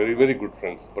ಇದ್ದಾರೆ, very very good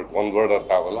friends, but ಒಂದು ವರ್ಡ್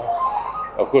ಅರ್ಥ ಆಗಲ್ಲ.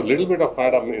 Of course little bit of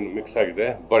Kannada mix ಆಗಿದೆ,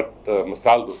 ಬಟ್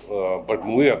ಸಾಲದು. ಬಟ್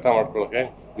ಮೂವಿ ಅರ್ಥ ಮಾಡ್ಕೊಳ್ಳೋಕ್ಕೆ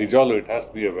ನಿಜವಾಗ್ಲೂ it has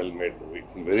to B A well made movie,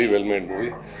 very well made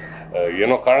movie.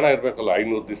 ಏನೋ ಕಾರಣ ಇರಬೇಕಲ್ಲ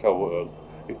 500 ದಿವಸ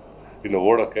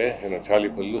ಓಡೋಕ್ಕೆ ಚಾಲಿ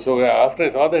ಪಲ್ಲು. So after I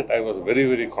saw that I was very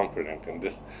very confident in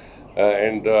this.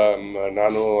 And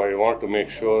ನಾನು I want to make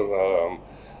sure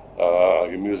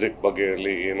music ಬಗ್ಗೆ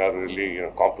ಇರಲಿ, ಏನಾದರೂ ಇರಲಿ,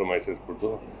 compromise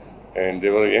ಇರ್ಬಿಟ್ಟು. And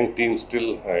ದೇವರ್ Young team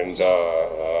still. And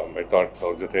I thought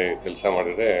ಅವ್ರ ಜೊತೆ ಕೆಲಸ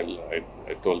ಮಾಡಿದರೆ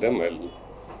I told them I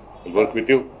work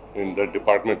with you in that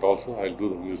department also, I do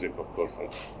the music of course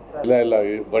ಅಂತ. ಇಲ್ಲ,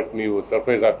 ಬಟ್ ನೀವು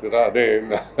ಸರ್ಪ್ರೈಸ್ ಆಗ್ತೀರಾ. ಅದೇ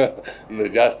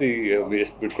ಜಾಸ್ತಿ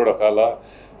ಎಷ್ಟು ಬಿಟ್ಕೊಡೋಕ್ಕಲ್ಲ.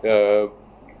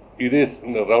 It is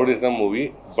rowdyism movie,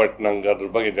 but ನಂಗೆ ಅದ್ರ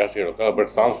ಬಗ್ಗೆ ಜಾಸ್ತಿ ಹೇಳೋಕ್ಕಲ್ಲ. But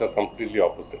songs are completely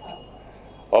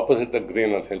opposite the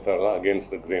grain ಅಂತ ಹೇಳ್ತಾರಲ್ಲ,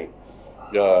 ಅಗೇನ್ಸ್ಟ್ ದ ಗ್ರೇನ್.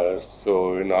 ಸೊ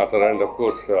ಇನ್ನು ಆ ಥರ. ಆ್ಯಂಡ್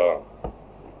ಅಫ್ಕೋರ್ಸ್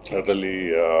ಅದರಲ್ಲಿ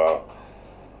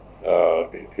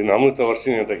ಇನ್ನು ಅಮೃತ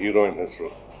ವರ್ಷಿಣಿ ಅಂತ ಹೀರೋಯಿನ್ ಹೆಸರು,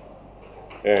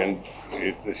 and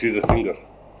she is a singer.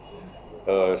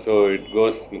 So it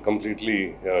goes completely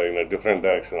in a different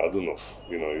direction. I don't know,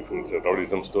 if it's a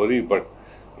rowdyism story, but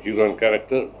hero and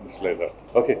character is like that.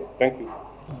 Okay, thank you.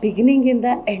 ಬಿಗಿನಿಂಗಿಂದ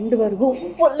ಎಂಡ್ವರೆಗೂ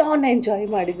full on enjoy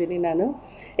ಮಾಡಿದ್ದೀನಿ ನಾನು.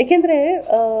 ಏಕೆಂದರೆ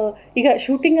ಈಗ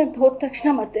shooting ಅಂತ ಹೋದ ತಕ್ಷಣ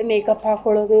ಮತ್ತೆ makeup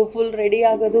ಹಾಕ್ಕೊಳ್ಳೋದು, full ready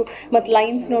ಆಗೋದು, ಮತ್ತು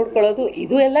ಲೈನ್ಸ್ ನೋಡ್ಕೊಳ್ಳೋದು,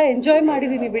 ಇದು ಎಲ್ಲ ಎಂಜಾಯ್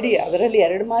ಮಾಡಿದ್ದೀನಿ ಬಿಡಿ, ಅದರಲ್ಲಿ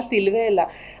 2 ಮಾತು ಇಲ್ಲವೇ ಇಲ್ಲ.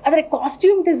 ಆದರೆ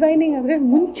ಕಾಸ್ಟ್ಯೂಮ್ ಡಿಸೈನಿಂಗ್ ಅಂದರೆ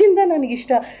ಮುಂಚಿಂದ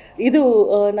ನನಗಿಷ್ಟ. ಇದು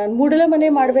ನಾನು ಮೂಡಲ ಮನೆ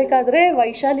ಮಾಡಬೇಕಾದ್ರೆ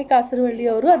ವೈಶಾಲಿ ಕಾಸರವಳ್ಳಿ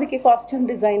ಅವರು ಅದಕ್ಕೆ ಕಾಸ್ಟ್ಯೂಮ್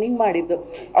ಡಿಸೈನಿಂಗ್ ಮಾಡಿದ್ದು.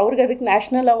 ಅವ್ರಿಗೆ ಅದಕ್ಕೆ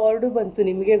ನ್ಯಾಷನಲ್ ಅವಾರ್ಡು ಬಂತು,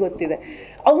 ನಿಮಗೆ ಗೊತ್ತಿದೆ.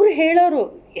 ಅವರು ಹೇಳೋರು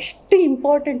ಎಷ್ಟು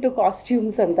ಇಂಪಾರ್ಟೆಂಟು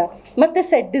ಕಾಸ್ಟ್ಯೂಮ್ಸ್ ಅಂತ, ಮತ್ತು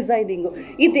ಸೆಟ್ ಡಿಸೈನಿಂಗು.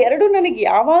 ಇದೆರಡು ನನಗೆ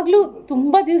ಯಾವಾಗಲೂ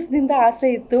ತುಂಬ ದಿವಸದಿಂದ ಆಸೆ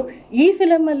ಇತ್ತು. ಈ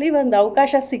ಫಿಲಮಲ್ಲಿ ಒಂದು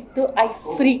ಅವಕಾಶ ಸಿಕ್ತು. I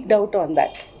ಫ್ರೀಕ್ಡ್ out on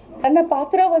that. ನನ್ನ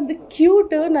ಪಾತ್ರ ಒಂದು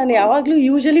ಕ್ಯೂಟ್. ನಾನು ಯಾವಾಗಲೂ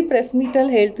ಯೂಶಲಿ ಪ್ರೆಸ್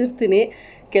ಮೀಟಲ್ಲಿ ಹೇಳ್ತಿರ್ತೀನಿ,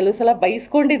 ಕೆಲವು ಸಲ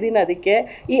ಬೈಸ್ಕೊಂಡಿದ್ದೀನಿ ಅದಕ್ಕೆ.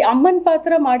 ಈ ಅಮ್ಮನ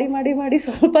ಪಾತ್ರ ಮಾಡಿ ಮಾಡಿ ಮಾಡಿ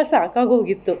ಸ್ವಲ್ಪ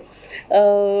ಸಾಕಾಗೋಗಿತ್ತು.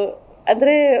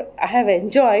 ಅಂದರೆ ಐ ಹ್ಯಾವ್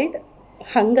ಎಂಜಾಯ್ಡ್,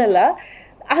 ಹಾಗಲ್ಲ.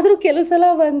 ಆದರೂ ಕೆಲವು ಸಲ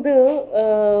ಒಂದು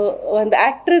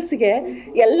ಆ್ಯಕ್ಟ್ರೆಸ್ಗೆ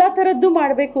ಎಲ್ಲ ಥರದ್ದು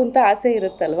ಮಾಡಬೇಕು ಅಂತ ಆಸೆ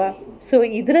ಇರುತ್ತಲ್ವ. ಸೊ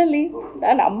ಇದರಲ್ಲಿ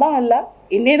ನಾನು ಅಮ್ಮ ಅಲ್ಲ,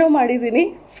 ಇನ್ನೇನೋ ಮಾಡಿದ್ದೀನಿ.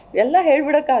 ಎಲ್ಲ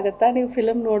ಹೇಳ್ಬಿಡೋಕ್ಕಾಗತ್ತಾ? ನೀವು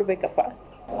ಫಿಲಮ್ ನೋಡಬೇಕಪ್ಪ.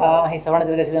 ಈ ಸವರ್ಣ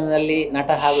ದೀರ್ಘಾಸಂದಿಯಲ್ಲಿ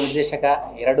ನಟ ಹಾಗೂ ನಿರ್ದೇಶಕ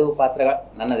 2 ಪಾತ್ರಗಳು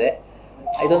ನನ್ನದೇ.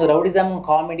 ಇದೊಂದು rowdyism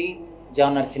comedy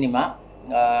genre cinema.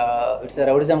 It's a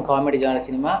rowdyism comedy genre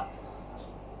cinema.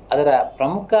 ಅದರ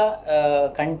ಪ್ರಮುಖ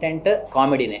ಕಂಟೆಂಟ್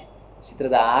ಕಾಮಿಡಿನೇ.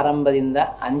 ಚಿತ್ರದ ಆರಂಭದಿಂದ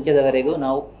ಅಂತ್ಯದವರೆಗೂ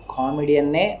ನಾವು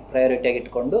ಕಾಮಿಡಿಯನ್ನೇ ಪ್ರಯಾರಿಟಿಯಾಗಿ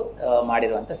ಇಟ್ಕೊಂಡು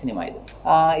ಮಾಡಿರುವಂಥ ಸಿನಿಮಾ ಇದು.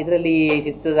 ಇದರಲ್ಲಿ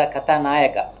ಚಿತ್ರದ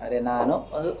ಕಥಾನಾಯಕ ಅಂದರೆ ನಾನು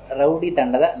ಒಂದು ರೌಡಿ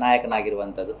ತಂಡದ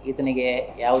ನಾಯಕನಾಗಿರುವಂಥದ್ದು. ಈತನಿಗೆ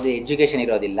ಯಾವುದೇ ಎಜುಕೇಷನ್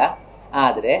ಇರೋದಿಲ್ಲ,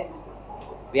 ಆದರೆ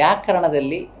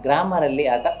ವ್ಯಾಕರಣದಲ್ಲಿ, ಗ್ರಾಮರಲ್ಲಿ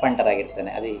ಆತ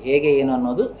ಪಂಟರಾಗಿರ್ತಾನೆ. ಅದು ಹೇಗೆ ಏನು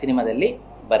ಅನ್ನೋದು ಸಿನಿಮಾದಲ್ಲಿ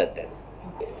ಬರುತ್ತೆ.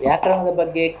 ವ್ಯಾಕರಣದ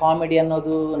ಬಗ್ಗೆ ಕಾಮಿಡಿ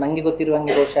ಅನ್ನೋದು ನನಗೆ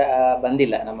ಗೊತ್ತಿರುವಂಗೆ ಬಹುಶಃ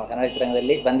ಬಂದಿಲ್ಲ, ನಮ್ಮ ಕನ್ನಡ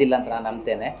ಚಿತ್ರರಂಗದಲ್ಲಿ ಬಂದಿಲ್ಲ ಅಂತ ನಾನು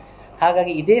ನಂಬ್ತೇನೆ.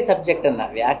 ಹಾಗಾಗಿ ಇದೇ ಸಬ್ಜೆಕ್ಟನ್ನು,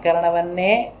 ವ್ಯಾಕರಣವನ್ನೇ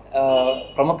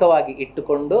ಪ್ರಮುಖವಾಗಿ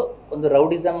ಇಟ್ಟುಕೊಂಡು ಒಂದು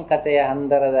ರೌಡಿಸಮ್ ಕಥೆಯ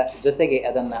ಹಂದರದ ಜೊತೆಗೆ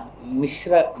ಅದನ್ನು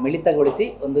ಮಿಳಿತಗೊಳಿಸಿ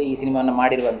ಈ ಸಿನಿಮಾವನ್ನು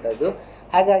ಮಾಡಿರುವಂಥದ್ದು.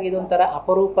 ಹಾಗಾಗಿ ಇದೊಂಥರ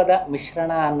ಅಪರೂಪದ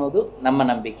ಮಿಶ್ರಣ ಅನ್ನೋದು ನಮ್ಮ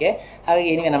ನಂಬಿಕೆ. ಹಾಗಾಗಿ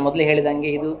ಏನಿವೆ ನಾನು ಮೊದಲೇ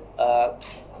ಹೇಳಿದಂಗೆ ಇದು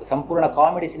ಸಂಪೂರ್ಣ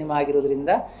ಕಾಮಿಡಿ ಸಿನಿಮಾ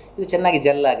ಆಗಿರೋದ್ರಿಂದ ಇದು ಚೆನ್ನಾಗಿ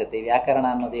ಜೆಲ್ ಆಗುತ್ತೆ. ವ್ಯಾಕರಣ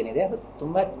ಅನ್ನೋದೇನಿದೆ ಅದು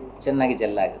ತುಂಬ ಚೆನ್ನಾಗಿ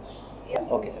ಜೆಲ್ ಆಗುತ್ತೆ.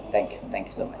 Okay sir, thank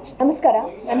you so much. ನಮಸ್ಕಾರ,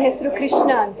 ನನ್ನ ಹೆಸರು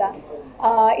ಕೃಷ್ಣ ಅಂತ.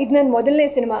 ಇದು ನನ್ನ ಮೊದಲನೇ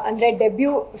ಸಿನಿಮಾ, ಅಂದರೆ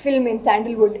debut film in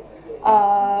Sandalwood.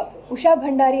 Usha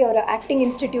Bhandari ಅವರ ಆ್ಯಕ್ಟಿಂಗ್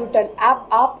ಇನ್ಸ್ಟಿಟ್ಯೂಟಲ್ಲಿ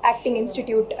ಆಪ್ ಆ್ಯಕ್ಟಿಂಗ್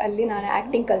ಇನ್ಸ್ಟಿಟ್ಯೂಟಲ್ಲಿ ನಾನು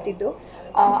ಆ್ಯಕ್ಟಿಂಗ್ ಕಲ್ತಿದ್ದು.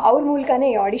 ಅವ್ರ ಮೂಲಕನೇ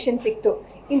ಈ ಆಡಿಷನ್ ಸಿಕ್ತು.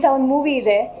 ಇಂಥ ಒಂದು ಮೂವಿ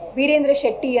ಇದೆ, ವೀರೇಂದ್ರ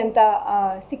ಶೆಟ್ಟಿ ಅಂತ,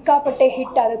 ಸಿಕ್ಕಾಪಟ್ಟೆ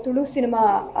ಹಿಟ್ ಆದ ತುಳು ಸಿನಿಮಾ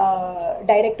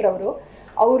ಡೈರೆಕ್ಟರ್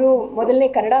ಅವರು ಮೊದಲನೇ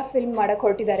ಕನ್ನಡ ಫಿಲ್ಮ್ ಮಾಡೋಕ್ಕೆ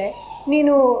ಹೊರಟಿದ್ದಾರೆ.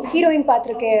 ನೀನು ಹೀರೋಯಿನ್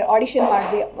ಪಾತ್ರಕ್ಕೆ ಆಡಿಷನ್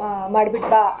ಮಾಡಿಬಿಟ್ಟು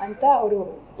ಬಾ ಅಂತ ಅವರು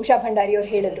ಉಷಾ ಭಂಡಾರಿ ಅವ್ರು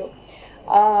ಹೇಳಿದ್ರು.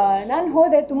 ನಾನು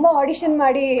ಹೋದೆ, ತುಂಬ ಆಡಿಷನ್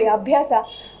ಮಾಡಿ ಅಭ್ಯಾಸ.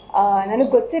 ನನಗೆ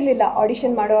ಗೊತ್ತಿರಲಿಲ್ಲ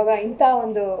ಆಡಿಷನ್ ಮಾಡುವಾಗ ಇಂಥ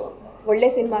ಒಂದು ಒಳ್ಳೆ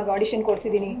ಸಿನಿಮಾಗೆ ಆಡಿಷನ್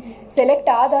ಕೊಡ್ತಿದ್ದೀನಿ. ಸೆಲೆಕ್ಟ್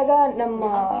ಆದಾಗ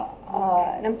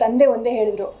ನಮ್ಮ ತಂದೆ ಒಂದೇ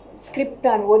ಹೇಳಿದ್ರು, ಸ್ಕ್ರಿಪ್ಟ್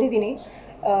ನಾನು ಓದಿದ್ದೀನಿ,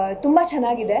 ತುಂಬ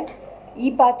ಚೆನ್ನಾಗಿದೆ, ಈ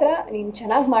ಪಾತ್ರ ನೀನು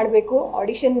ಚೆನ್ನಾಗಿ ಮಾಡಬೇಕು,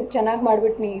 ಆಡಿಷನ್ ಚೆನ್ನಾಗಿ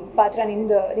ಮಾಡಿಬಿಟ್ಟು ನೀ ಪಾತ್ರ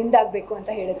ನಿಂದಾಗಬೇಕು ಅಂತ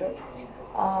ಹೇಳಿದರು.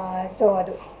 ಸೊ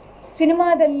ಅದು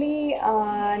ಸಿನಿಮಾದಲ್ಲಿ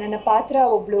ನನ್ನ ಪಾತ್ರ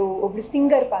ಒಬ್ಬಳು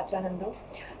ಸಿಂಗರ್ ಪಾತ್ರ ನಂದು.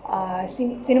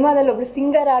 ಸಿನಿಮಾದಲ್ಲಿ ಒಬ್ಬಳು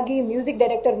ಸಿಂಗರ್ ಆಗಿ ಮ್ಯೂಸಿಕ್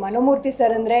ಡೈರೆಕ್ಟರ್ ಮನೋಮೂರ್ತಿ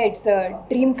ಸರ್ ಅಂದರೆ it's a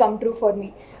dream come true for me.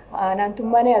 ನಾನು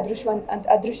ತುಂಬಾ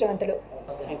ಅದೃಷ್ಟವಂತಳು.